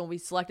found this one, we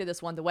selected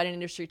this one. The wedding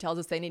industry tells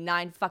us they need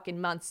 9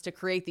 fucking months to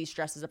create these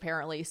dresses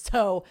apparently.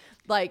 So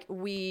like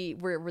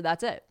we're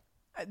that's it.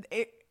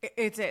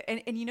 It's it.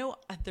 And you know,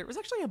 there was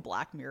actually a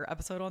Black Mirror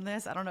episode on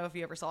this. I don't know if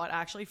you ever saw it. I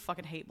actually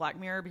fucking hate Black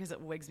Mirror because it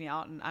wigs me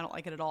out and I don't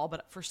like it at all.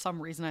 But for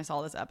some reason, I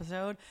saw this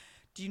episode.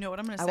 Do you know what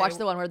I'm going to say? I watched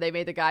the one where they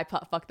made the guy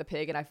fuck the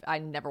pig, and I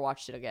never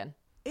watched it again.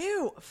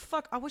 Ew,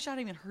 fuck. I wish I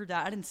hadn't even heard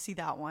that. I didn't see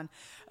that one.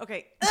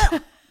 Okay.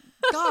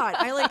 God,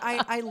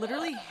 I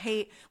literally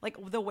hate like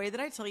the way that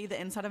I tell you the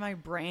inside of my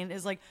brain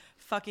is like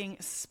fucking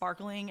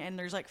sparkling and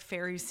there's like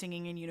fairies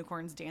singing and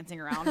unicorns dancing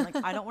around. Like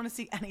I don't want to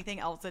see anything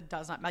else that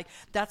does not like.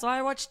 That's why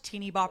I watch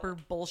teeny bopper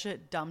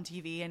bullshit dumb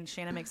TV. And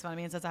Shanna makes fun of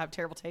me and says I have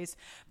terrible taste,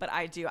 but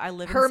I do. I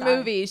live her inside.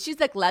 movies.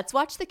 She's like, let's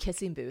watch The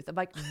Kissing Booth. I'm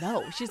like,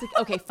 no. She's like,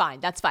 okay, fine,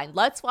 that's fine.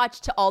 Let's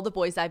watch To All the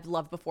Boys I've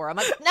Loved Before. I'm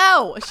like,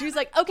 no. She's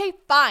like, okay,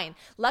 fine.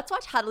 Let's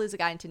watch How to Lose a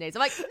Guy in 10 Days. I'm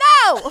like,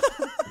 no.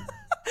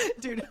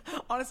 Dude,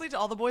 honestly, To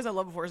All the Boys I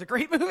Loved Before is a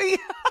great movie.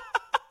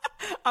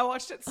 I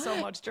watched it so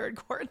much during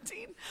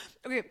quarantine.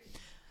 Okay.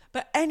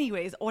 But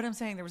anyways, what I'm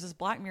saying, there was this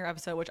Black Mirror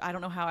episode, which I don't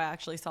know how I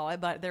actually saw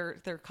it, but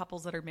they're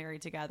couples that are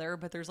married together,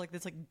 but there's like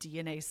this like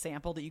DNA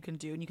sample that you can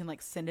do and you can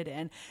like send it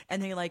in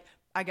and they like,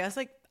 I guess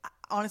like,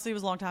 honestly, it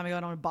was a long time ago. I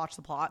don't want to botch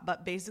the plot,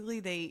 but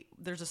basically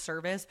there's a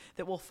service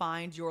that will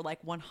find your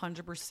like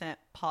 100%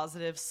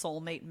 positive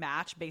soulmate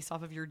match based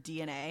off of your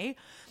DNA.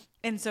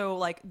 And so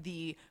like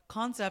the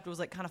concept was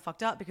like kind of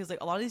fucked up because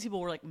like a lot of these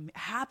people were like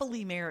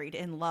happily married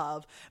in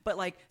love, but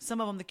like some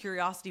of them, the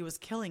curiosity was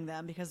killing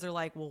them because they're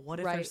like, well, what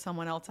if there's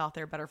someone else out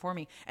there better for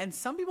me? And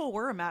some people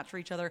were a match for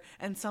each other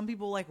and some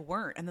people like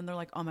weren't. And then they're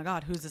like, oh my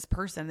God, who's this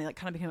person? And they like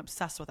kind of became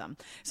obsessed with them.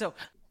 So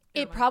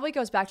it probably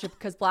goes back to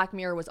because Black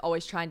Mirror was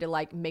always trying to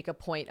like make a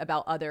point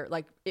about other,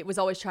 like it was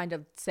always trying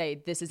to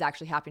say this is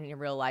actually happening in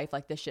real life,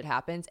 like this shit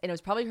happens, and it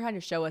was probably trying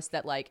to show us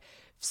that like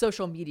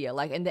social media,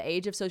 like in the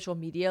age of social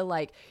media,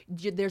 like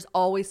there's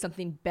always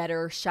something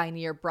better,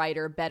 shinier,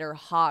 brighter, better,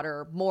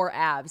 hotter, more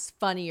abs,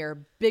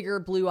 funnier, bigger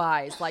blue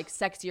eyes, like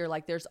sexier,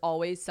 like there's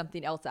always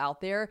something else out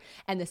there.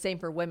 And the same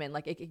for women,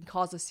 like it can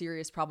cause a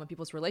serious problem in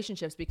people's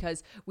relationships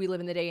because we live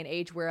in the day and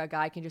age where a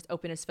guy can just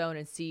open his phone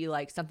and see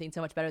like something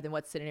so much better than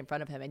what's sitting in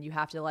front of him. And you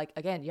have to like,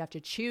 again, you have to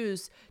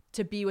choose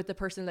to be with the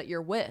person that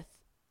you're with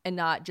and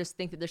not just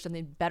think that there's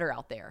something better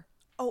out there.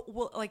 Oh,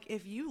 well, like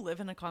if you live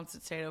in a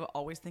constant state of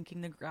always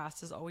thinking the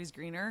grass is always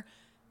greener,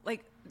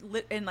 like,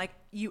 and like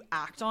you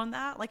act on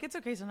that, like it's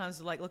okay sometimes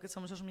to like look at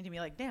someone's social media and be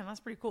like, damn, that's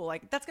pretty cool.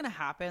 Like that's going to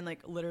happen. Like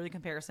literally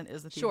comparison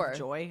is the thief of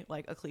joy,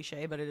 like a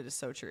cliche, but it is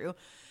so true.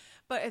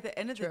 But at the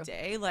end of the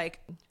day,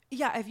 like,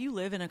 yeah, if you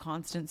live in a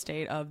constant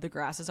state of the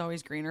grass is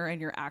always greener and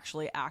you're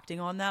actually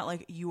acting on that,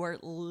 like you are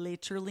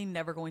literally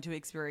never going to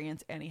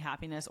experience any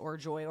happiness or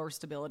joy or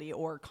stability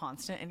or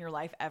constant in your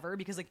life ever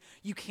because like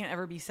you can't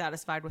ever be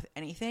satisfied with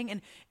anything.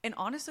 And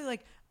honestly,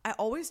 like I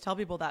always tell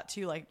people that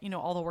too, like, you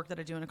know, all the work that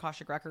I do in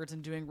Akashic Records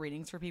and doing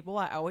readings for people,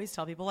 I always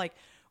tell people like,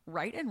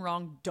 right and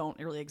wrong don't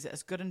really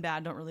exist. Good and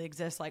bad don't really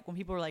exist. Like when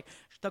people are like,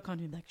 they'll come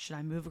to me like, should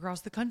I move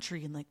across the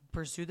country and like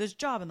pursue this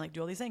job and like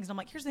do all these things? And I'm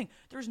like, here's the thing.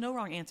 There's no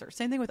wrong answer.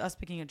 Same thing with us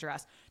picking a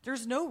dress.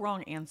 There's no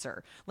wrong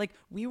answer. Like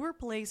we were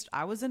placed,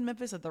 I was in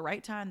Memphis at the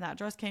right time. That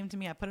dress came to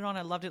me. I put it on.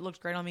 I loved it. It looked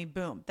great on me.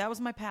 Boom. That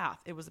was my path.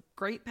 It was a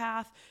great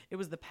path. It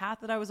was the path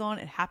that I was on.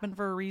 It happened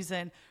for a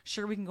reason.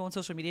 Sure, we can go on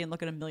social media and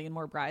look at a million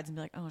more brides and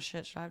be like, oh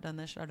shit, should I have done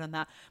this? Should I have done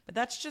that? But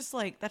that's just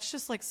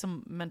like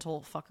some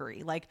mental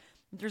fuckery. Like,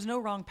 there's no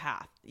wrong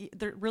path.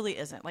 There really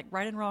isn't. Like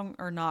right and wrong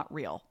are not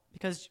real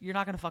because you're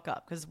not going to fuck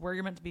up because where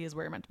you're meant to be is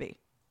where you're meant to be.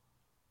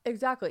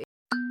 Exactly.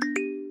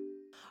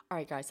 All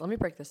right, guys, let me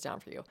break this down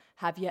for you.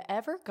 Have you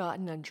ever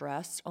gotten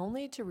undressed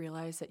only to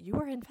realize that you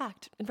were in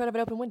fact in front of an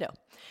open window?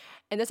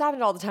 And this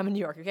happened all the time in New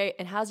York, okay?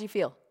 And how do you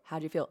feel? How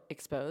do you feel?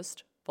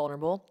 Exposed?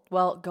 Vulnerable?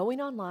 Well, going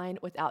online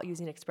without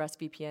using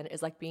ExpressVPN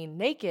is like being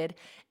naked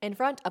in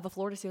front of a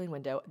floor-to-ceiling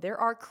window. There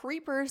are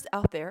creepers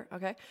out there,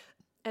 okay?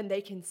 And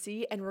they can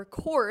see and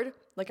record,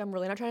 like I'm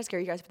really not trying to scare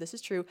you guys, but this is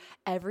true,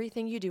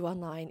 everything you do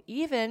online,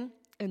 even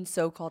in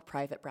so-called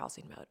private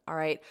browsing mode, all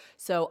right?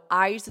 So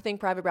I used to think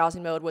private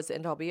browsing mode was the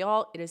end-all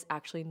be-all. It is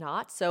actually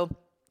not. So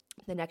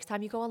the next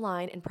time you go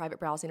online in private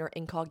browsing or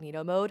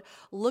incognito mode,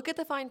 look at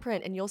the fine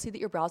print and you'll see that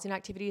your browsing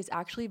activity is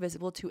actually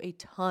visible to a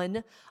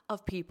ton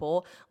of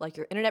people, like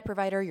your internet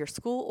provider, your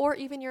school, or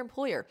even your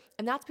employer.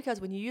 And that's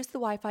because when you use the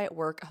Wi-Fi at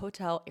work, a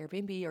hotel,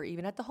 Airbnb, or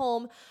even at the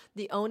home,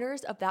 the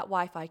owners of that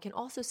Wi-Fi can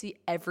also see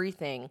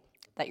everything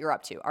that you're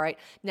up to, all right?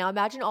 Now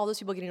imagine all those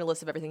people getting a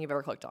list of everything you've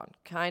ever clicked on.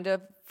 Kind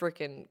of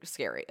freaking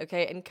scary,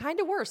 okay? And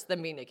kind of worse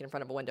than being naked in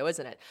front of a window,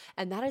 isn't it?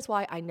 And that is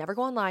why I never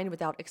go online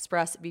without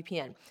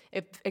ExpressVPN.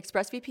 If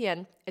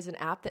ExpressVPN is an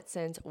app that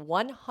sends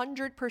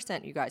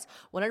 100%, you guys,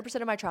 100%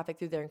 of my traffic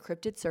through their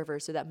encrypted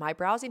servers so that my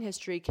browsing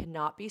history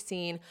cannot be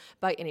seen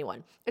by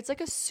anyone. It's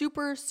like a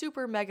super,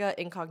 super mega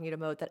incognito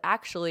mode that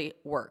actually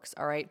works,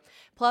 all right?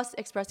 Plus,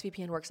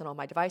 ExpressVPN works on all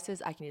my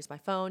devices. I can use my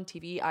phone,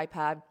 TV,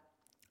 iPad,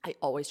 I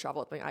always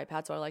travel with my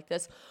iPad, so I like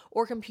this.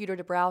 Or computer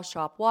to browse,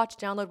 shop, watch,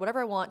 download, whatever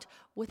I want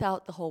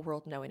without the whole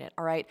world knowing it,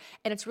 all right?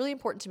 And it's really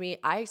important to me.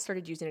 I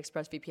started using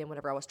ExpressVPN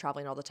whenever I was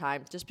traveling all the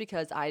time, just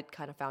because I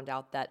kind of found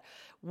out that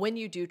when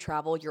you do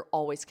travel, you're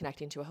always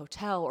connecting to a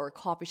hotel or a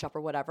coffee shop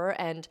or whatever.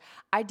 And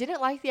I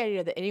didn't like the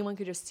idea that anyone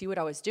could just see what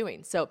I was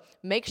doing. So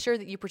make sure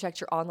that you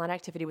protect your online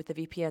activity with the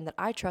VPN that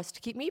I trust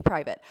to keep me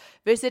private.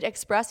 Visit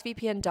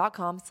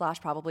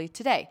expressvpn.com/probably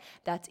today.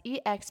 That's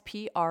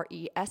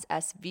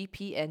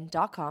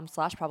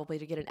expressvpn.com/probably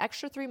to get an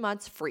extra 3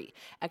 months free.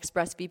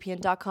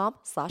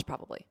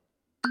 expressvpn.com/probably.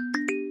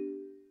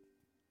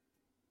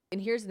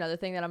 And here's another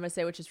thing that I'm going to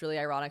say, which is really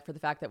ironic for the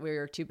fact that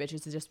we're two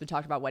bitches who's just been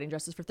talking about wedding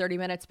dresses for 30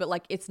 minutes, but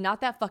like, it's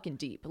not that fucking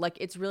deep. Like,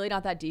 it's really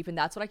not that deep. And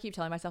that's what I keep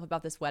telling myself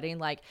about this wedding.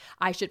 Like,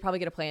 I should probably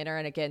get a planner.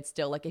 And again,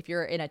 still, like, if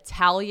you're an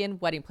Italian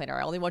wedding planner,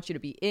 I only want you to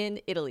be in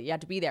Italy. You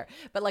have to be there.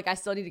 But like, I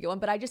still need to get one.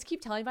 But I just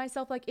keep telling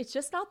myself, like, it's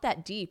just not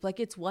that deep. Like,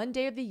 it's one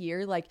day of the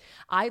year. Like,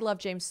 I love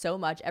James so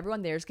much.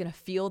 Everyone there is going to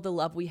feel the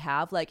love we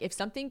have. Like, if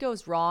something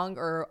goes wrong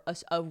or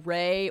a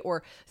ray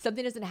or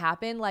something doesn't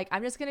happen, like,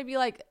 I'm just going to be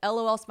like,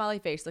 LOL smiley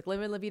face, like,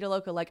 live in La Vida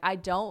Loca. Like, I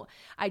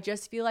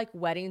just feel like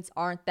weddings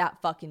aren't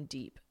that fucking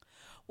deep.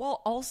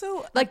 Well,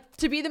 also, like,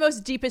 to be the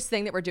most deepest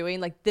thing that we're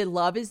doing, like, the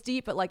love is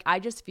deep, but like, I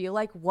just feel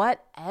like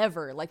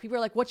whatever. Like, people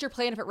are like, what's your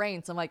plan if it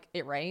rains? I'm like,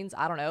 it rains.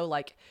 I don't know.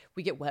 Like,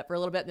 we get wet for a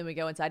little bit, then we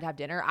go inside to have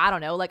dinner. I don't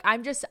know. Like, I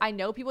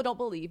know people don't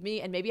believe me,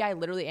 and maybe I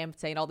literally am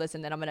saying all this,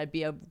 and then I'm gonna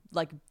be a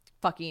like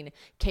fucking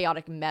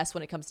chaotic mess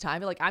when it comes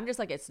time. But like, I'm just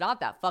like, it's not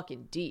that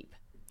fucking deep.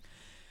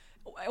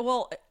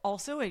 Well,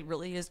 also, it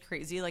really is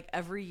crazy. Like,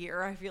 every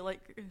year, I feel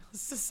like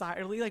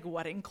societally, like,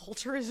 wedding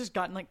culture has just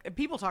gotten, like,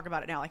 people talk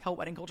about it now, like, how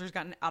wedding culture has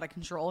gotten out of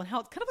control and how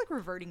it's kind of, like,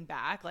 reverting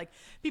back. Like,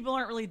 people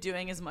aren't really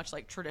doing as much,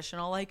 like,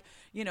 traditional, like,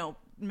 you know,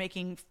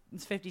 making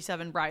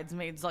 57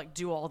 bridesmaids, like,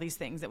 do all these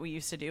things that we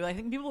used to do. I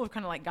think people have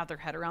kind of, like, got their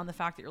head around the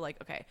fact that you're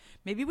like, okay,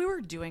 maybe we were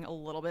doing a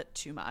little bit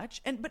too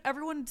much. But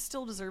everyone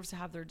still deserves to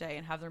have their day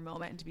and have their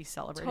moment and to be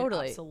celebrated.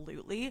 Totally.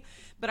 Absolutely.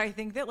 But I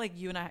think that, like,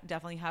 you and I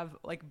definitely have,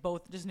 like,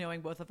 both, just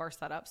knowing both of our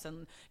setups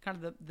and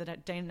kind of the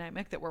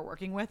dynamic that we're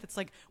working with, it's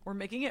like we're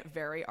making it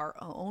very our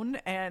own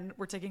and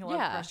we're taking a lot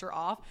of pressure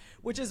off,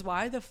 which is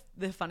why the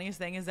funniest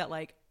thing is that,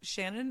 like,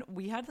 Shannon,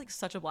 we had like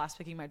such a blast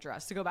picking my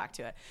dress, to go back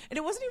to it. And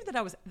it wasn't even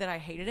that I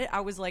hated it. I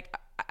was like,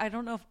 I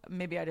don't know if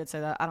maybe I did say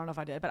that. I don't know if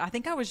I did, but I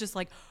think I was just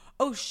like,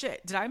 oh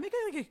shit, did I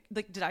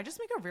just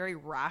make a very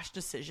rash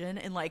decision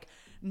and like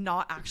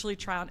not actually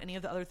try on any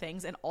of the other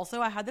things? And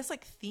also I had this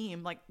like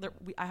theme, like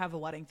I have a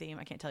wedding theme.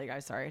 I can't tell you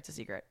guys, sorry, it's a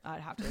secret.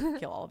 I'd have to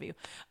kill all of you.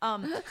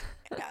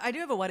 I do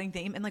have a wedding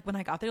theme, and like when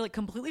I got there, like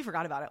completely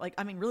forgot about it. Like,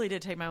 I mean, really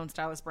did take my own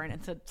stylist brain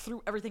and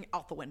threw everything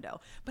out the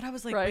window. But I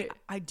was like, wait,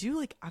 I do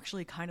like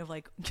actually kind of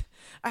like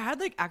I had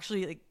like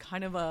actually like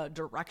kind of a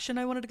direction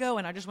I wanted to go,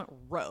 and I just went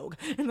rogue.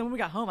 And then when we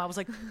got home, I was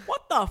like,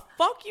 what the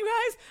fuck, you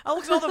guys? I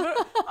looked at all the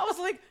I was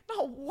like,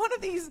 no, one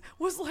of these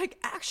was like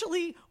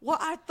actually what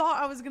I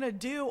thought I was gonna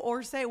do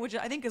or say, which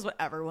I think is what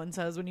everyone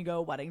says when you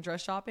go wedding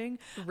dress shopping,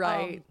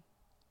 right?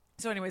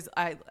 So anyways,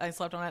 I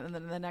slept on it, and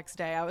then the next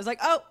day I was like,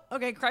 oh,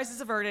 okay,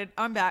 crisis averted,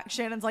 I'm back.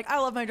 Shannon's like, I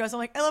love my dress. I'm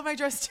like, I love my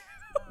dress too.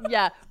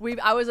 Yeah,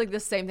 I was like, the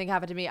same thing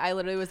happened to me. I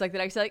literally was like the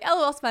next day, like,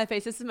 LOL smiley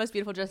face, this is the most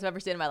beautiful dress I've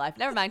ever seen in my life.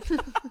 Never mind.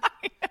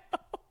 I know.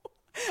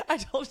 I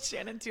told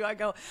Shannon too, I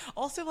go,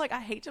 also, like, I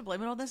hate to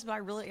blame it on this, but I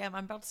really am.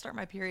 I'm about to start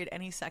my period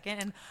any second,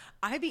 and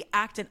I be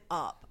acting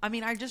up. I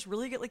mean, I just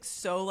really get like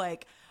so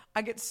like,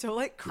 I get so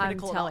like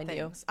critical about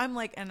things. I'm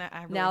like, and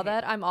I really now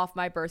that I'm off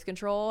my birth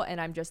control and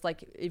I'm just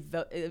like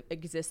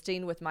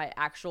existing with my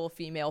actual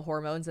female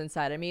hormones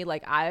inside of me,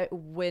 like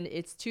when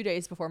it's 2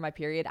 days before my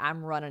period,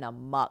 I'm running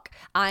amok.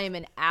 I am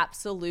an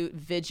absolute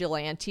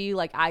vigilante.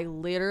 Like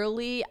I'm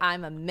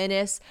a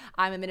menace.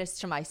 I'm a menace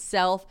to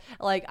myself.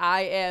 Like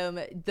I am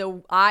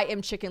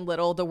Chicken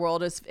Little. The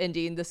world is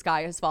ending. The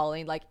sky is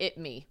falling. Like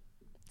me.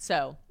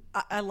 So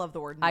I love the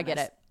word menace. I get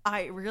it.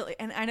 I really,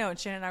 and I know, and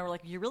Shannon and I were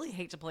like, you really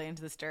hate to play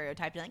into the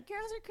stereotype. You're like,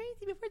 girls are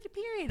crazy before the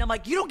period. I'm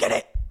like, you don't get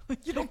it.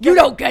 You don't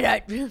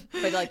get it.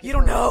 But like, you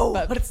don't know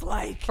what it's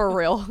like. For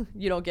real.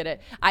 You don't get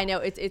it. I know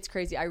it's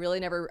crazy. I really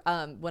never,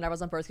 when I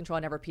was on birth control, I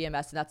never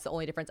PMS, and that's the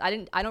only difference. I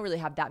don't really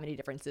have that many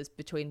differences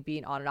between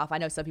being on and off. I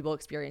know some people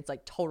experience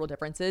like total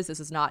differences. This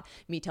is not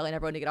me telling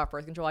everyone to get off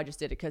birth control. I just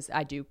did it because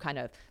I do kind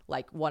of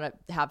like want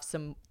to have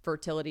some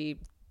fertility,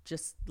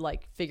 just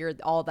like figure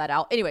all that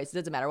out. Anyways, it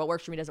doesn't matter. What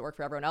works for me doesn't work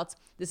for everyone else.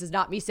 This is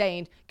not me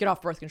saying get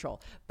off birth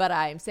control, but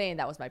I'm saying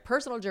that was my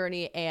personal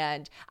journey,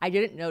 and I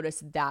didn't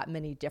notice that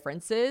many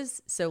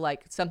differences. So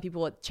like some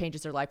people, it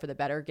changes their life for the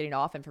better getting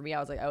off, and for me I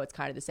was like, oh, it's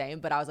kind of the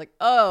same. But I was like,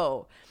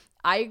 oh,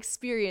 I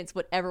experience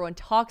what everyone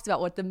talks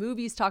about, what the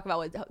movies talk about,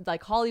 what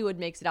like Hollywood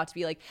makes it out to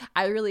be. Like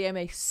I really am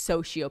a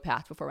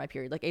sociopath before my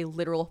period, like a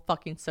literal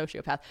fucking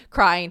sociopath,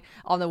 crying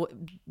on the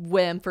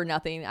whim for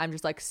nothing. I'm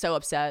just like so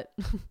upset.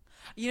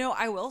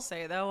 I will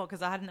say though,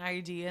 because I had an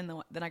IUD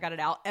and then I got it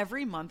out.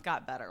 Every month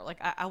got better. Like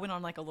I went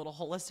on like a little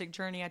holistic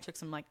journey. I took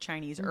some like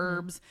Chinese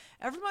herbs.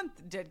 Every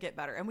month did get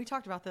better, and we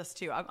talked about this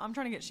too. I'm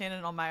trying to get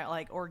Shannon on my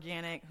like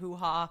organic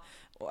hoo-ha,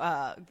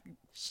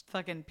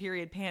 fucking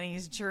period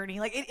panties journey.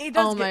 Like it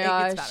does. It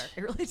gets better.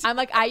 It really does. I'm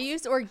like, I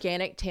use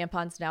organic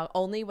tampons now,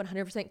 only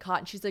 100%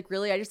 cotton. She's like,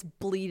 really? I just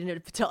bleed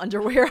into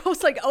underwear. I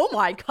was like, oh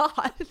my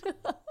god.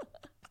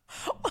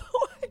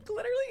 Like,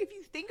 literally, if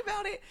you think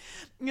about it,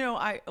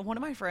 one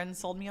of my friends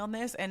sold me on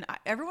this, and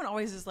everyone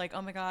always is like,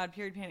 oh my god,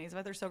 period panties, I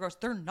bet they're so gross.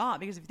 They're not,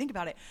 because if you think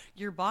about it,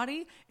 your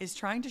body is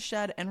trying to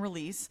shed and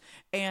release,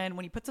 and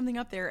when you put something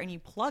up there and you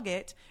plug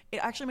it, it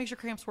actually makes your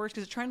cramps worse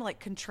because it's trying to like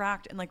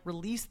contract and like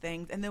release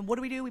things. And then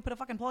what do? We put a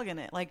fucking plug in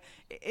it. Like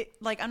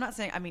I'm not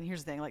saying, I mean,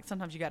 here's the thing, like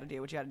sometimes you got to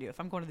do what you got to do. If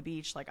I'm going to the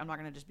beach, like I'm not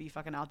gonna just be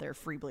fucking out there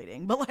free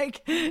bleeding, but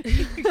like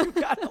you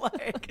gotta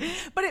like,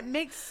 but it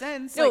makes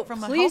sense. No, like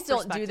from please a health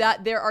don't do perspective.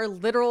 that. There are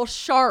literal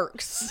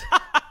sharks.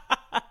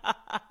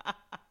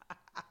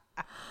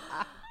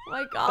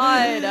 My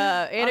god,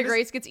 Anna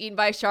Grace gets eaten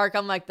by a shark.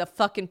 I'm like, the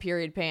fucking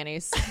period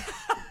panties.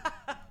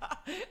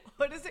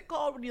 What is it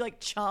called when you like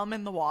chum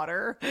in the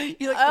water?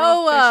 You like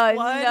throw fish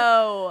blood?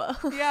 No.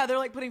 Yeah, they're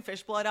like putting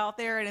fish blood out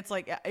there, and it's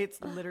like, it's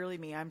literally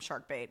me. I'm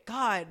shark bait.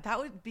 God, that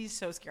would be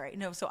so scary.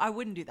 No, so I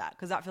wouldn't do that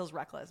because that feels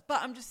reckless.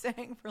 But I'm just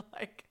saying for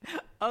like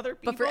other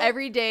people. But for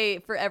every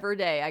day,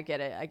 I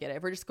get it.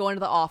 If we're just going to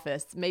the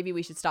office, maybe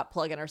we should stop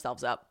plugging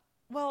ourselves up.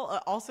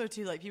 Well, also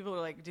too, like people are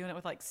like doing it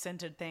with like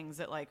scented things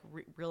that like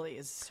really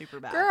is super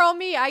bad. Girl,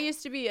 me, I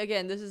used to be,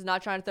 again, this is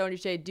not trying to throw any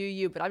shade, do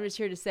you? But I'm just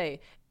here to say,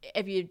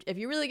 if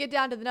you really get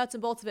down to the nuts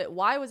and bolts of it,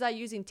 why was I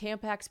using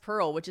Tampax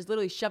Pearl, which is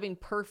literally shoving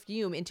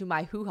perfume into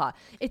my hoo-ha?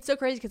 It's so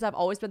crazy because I've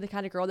always been the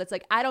kind of girl that's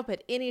like, I don't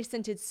put any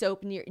scented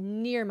soap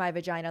near my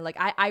vagina. Like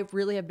I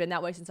really have been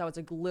that way since I was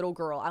a little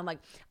girl. I'm like,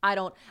 I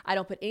don't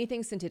put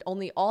anything scented,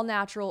 only all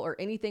natural or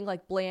anything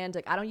like bland.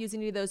 Like I don't use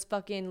any of those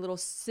fucking little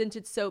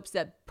scented soaps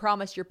that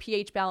promise your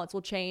pH balance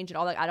will change and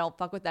all that. I don't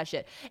fuck with that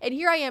shit. And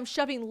here I am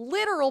shoving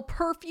literal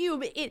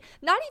perfume,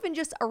 not even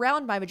just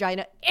around my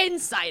vagina,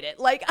 inside it.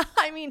 Like,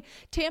 I mean,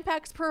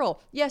 Tampax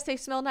Pearl. Yes, they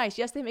smell nice.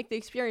 Yes, they make the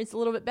experience a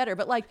little bit better.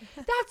 But like,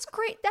 that's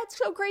great. That's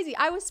so crazy.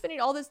 I was spending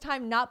all this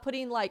time not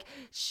putting like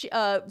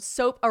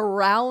soap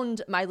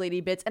around my lady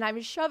bits, and I'm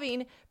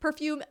shoving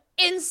perfume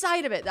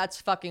inside of it.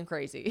 That's fucking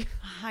crazy.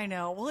 I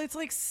know. Well, it's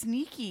like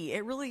sneaky.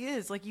 It really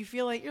is. Like you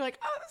feel like you're like,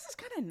 oh, this is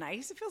kind of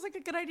nice. It feels like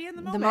a good idea in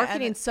the moment. The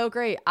marketing's so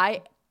great.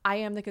 I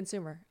am the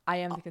consumer.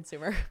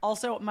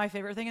 Also, my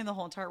favorite thing in the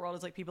whole entire world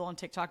is like people on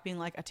TikTok being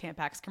like a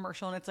Tampax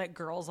commercial, and it's like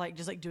girls like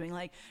just like doing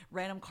like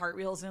random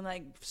cartwheels and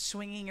like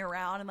swinging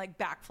around and like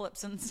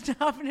backflips and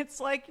stuff, and it's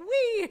like,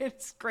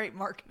 it's great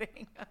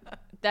marketing.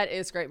 That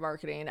is great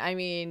marketing. I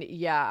mean,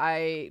 yeah,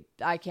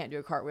 I can't do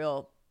a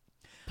cartwheel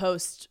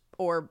post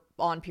or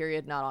on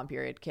period, not on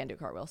period. Can't do a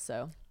cartwheel.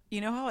 So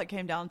you know how it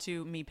came down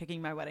to me picking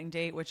my wedding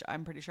date, which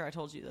I'm pretty sure I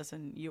told you this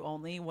and you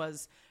only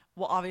was.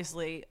 Well,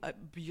 obviously,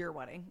 your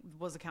wedding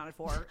was accounted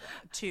for,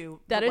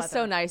 2. That is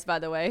so nice, by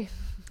the way.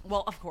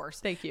 Well, of course.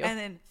 Thank you. And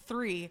then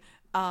 3,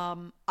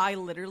 I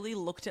literally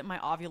looked at my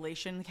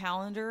ovulation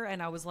calendar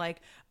and I was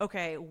like,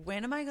 okay,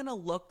 when am I going to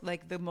look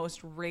like the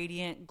most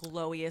radiant,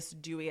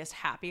 glowiest, dewiest,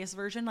 happiest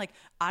version? Like,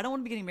 I don't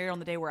want to be getting married on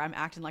the day where I'm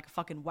acting like a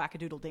fucking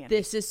wackadoodle dandy.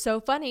 This is so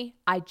funny.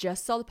 I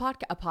just saw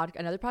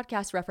another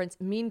podcast reference,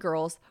 Mean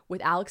Girls,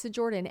 with Alex and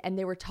Jordan, and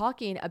they were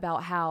talking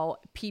about how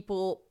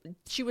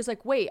she was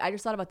like, wait, I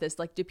just thought about this.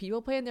 Like, do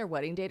people plan their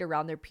wedding date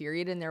around their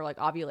period and their like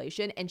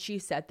ovulation? And she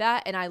said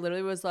that, and I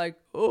literally was like,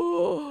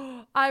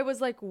 oh, I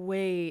was like,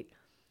 wait.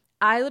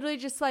 I literally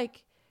just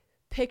like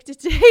picked a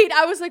date.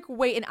 I was like,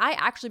 wait. And I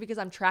actually, because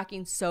I'm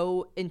tracking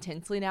so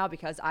intensely now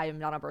because I am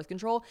not on birth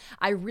control,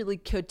 I really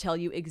could tell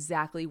you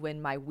exactly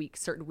when my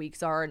certain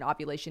weeks are and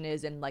ovulation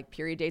is and like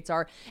period dates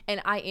are. And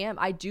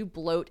I do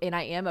bloat and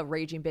I am a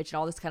raging bitch and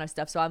all this kind of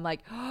stuff. So I'm like,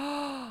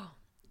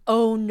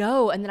 oh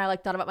no. And then I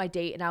like thought about my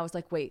date and I was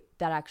like, wait,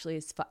 that actually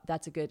is,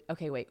 that's a good,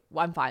 okay, wait,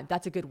 well, I'm fine.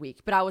 That's a good week.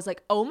 But I was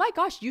like, oh my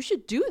gosh, you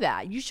should do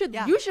that. You should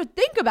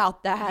think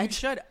about that. You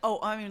should. Oh,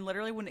 I mean,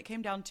 literally when it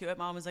came down to it,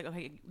 Mom was like,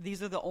 okay,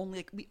 these are the only,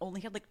 like, we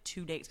only had like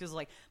 2 dates. Cause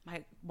like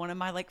one of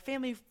my like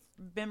family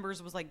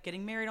members was like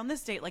getting married on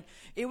this date. Like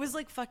it was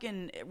like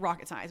fucking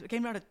rocket science. It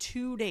came down to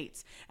 2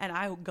 dates and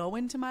I go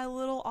into my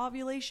little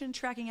ovulation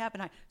tracking app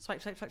and I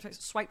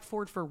swipe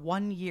forward for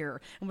 1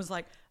 year and was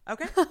like,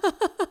 okay,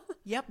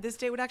 yep, this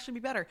day would actually be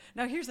better.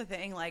 Now here's the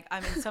thing, like I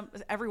mean,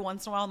 every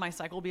once in a while my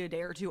cycle will be a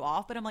day or 2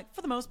 off, but I'm like,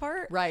 for the most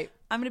part, right,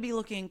 I'm gonna be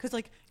looking, because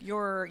like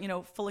your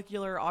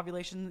follicular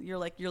ovulation, you're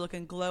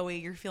looking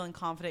glowy, you're feeling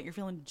confident, you're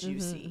feeling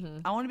juicy.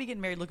 I want to be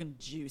getting married looking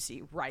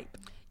juicy, ripe.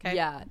 Okay.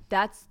 Yeah,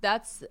 that's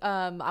that's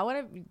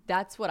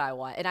what I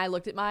want. And I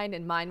looked at mine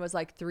and mine was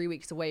like 3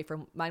 weeks away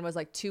from, mine was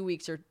like 2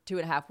 weeks or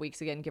 2.5 weeks,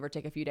 again, give or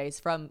take a few days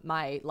from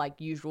my like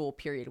usual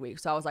period week.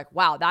 So I was like,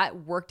 wow,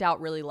 that worked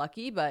out really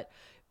lucky, but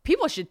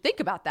people should think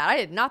about that. I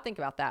did not think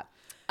about that.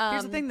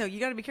 Here's the thing though,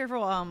 you got to be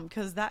careful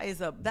because that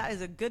is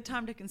a good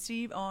time to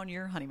conceive on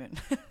your honeymoon.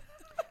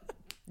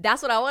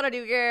 That's what I want to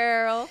do,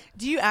 girl.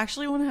 Do you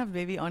actually want to have a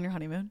baby on your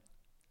honeymoon?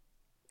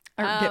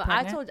 Or get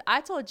pregnant?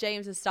 I told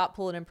James to stop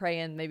pulling and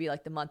praying maybe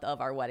like the month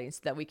of our wedding so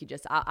that we could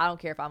just, I don't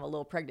care if I'm a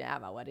little pregnant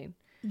at my wedding.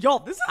 Y'all,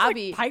 this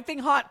is piping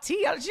hot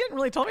tea. She didn't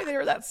really tell me they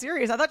were that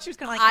serious. I thought she was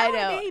kind of like, I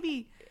know.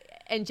 Baby.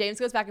 And James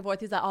goes back and forth.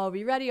 He's like, oh, are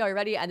we ready? Are you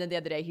ready? And then the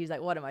other day, he's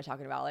like, what am I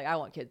talking about? Like, I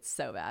want kids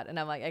so bad. And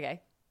I'm like,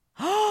 okay.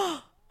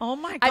 Oh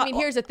my God. I mean,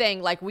 here's the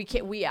thing. Like,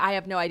 I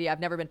have no idea. I've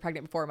never been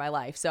pregnant before in my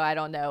life. So I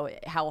don't know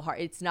how hard.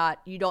 It's not,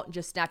 you don't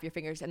just snap your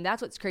fingers. And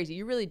that's what's crazy.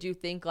 You really do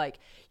think, like,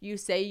 you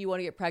say you want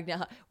to get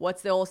pregnant.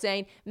 What's the old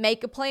saying?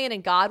 Make a plan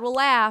and God will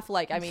laugh.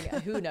 Like, I mean,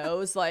 who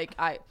knows? Like,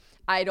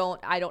 I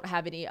don't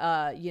have any,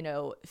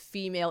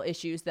 female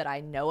issues that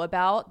I know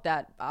about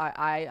that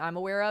I'm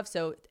aware of.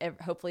 So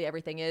hopefully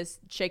everything is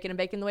shaken and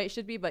baking the way it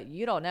should be, but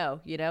you don't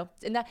know,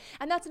 and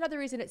that's another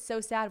reason it's so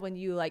sad when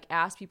you like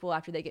ask people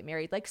after they get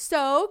married, like,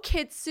 so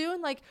kids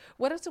soon? Like,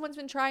 what if someone's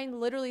been trying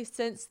literally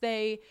since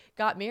they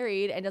got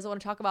married and doesn't want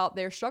to talk about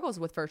their struggles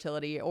with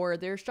fertility or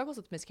their struggles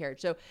with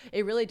miscarriage? So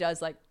it really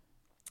does, like,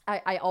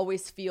 I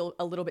always feel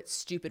a little bit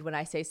stupid when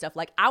I say stuff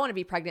like, I want to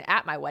be pregnant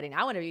at my wedding.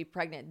 I want to be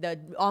pregnant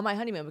on my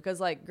honeymoon, because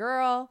like,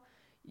 girl,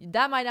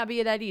 that might not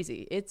be that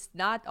easy. It's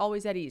not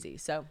always that easy.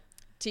 So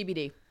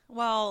TBD.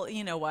 Well,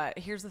 you know what?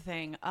 Here's the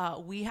thing.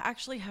 We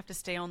actually have to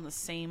stay on the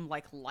same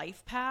like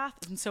life path.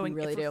 And so we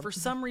really do. For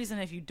some reason,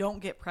 if you don't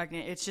get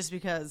pregnant, it's just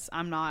because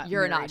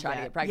you're not trying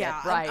to get pregnant.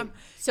 Yeah, right.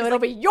 So it'll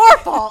be your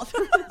fault.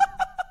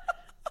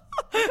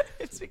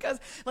 It's because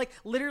like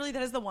literally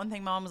that is the one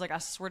thing Mom was like, I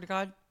swear to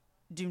God,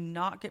 do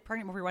not get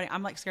pregnant before your wedding.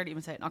 I'm like scared to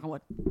even say it, knock on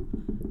wood,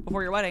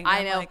 before your wedding.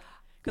 I know.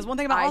 Because one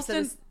thing about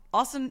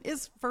Austin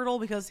is fertile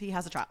because he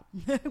has a child.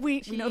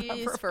 we know that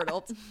he's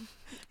fertile.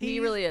 He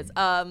really is.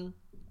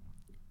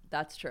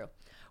 That's true.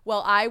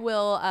 Well, I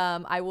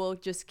will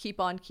just keep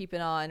on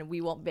keeping on.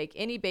 We won't bake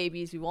any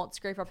babies. We won't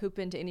scrape our poop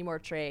into any more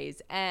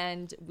trays.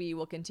 And we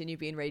will continue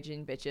being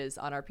raging bitches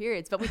on our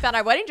periods. But we found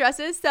our wedding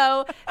dresses.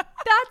 So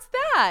that's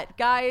that,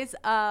 guys.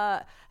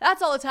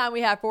 That's all the time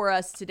we have for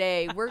us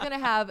today. We're going to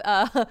have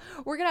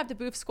the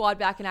Boof Squad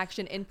back in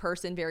action in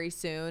person very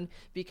soon,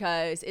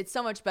 because it's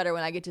so much better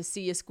when I get to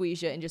see you,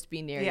 squeeze you, and just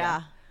be near you.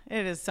 Yeah.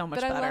 It is so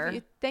much better. I love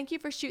you. Thank you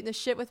for shooting the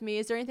shit with me.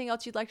 Is there anything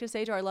else you'd like to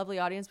say to our lovely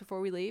audience before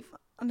we leave?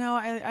 No,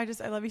 I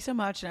love you so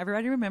much. And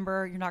everybody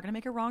remember, you're not going to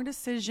make a wrong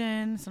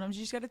decision. Sometimes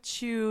you just got to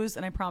choose.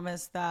 And I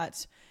promise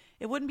that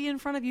it wouldn't be in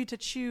front of you to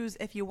choose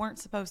if you weren't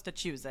supposed to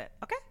choose it.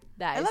 Okay?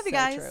 I love you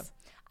guys. True.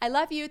 I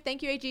love you.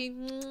 Thank you, AG.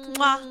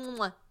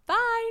 Mwah.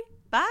 Bye.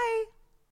 Bye.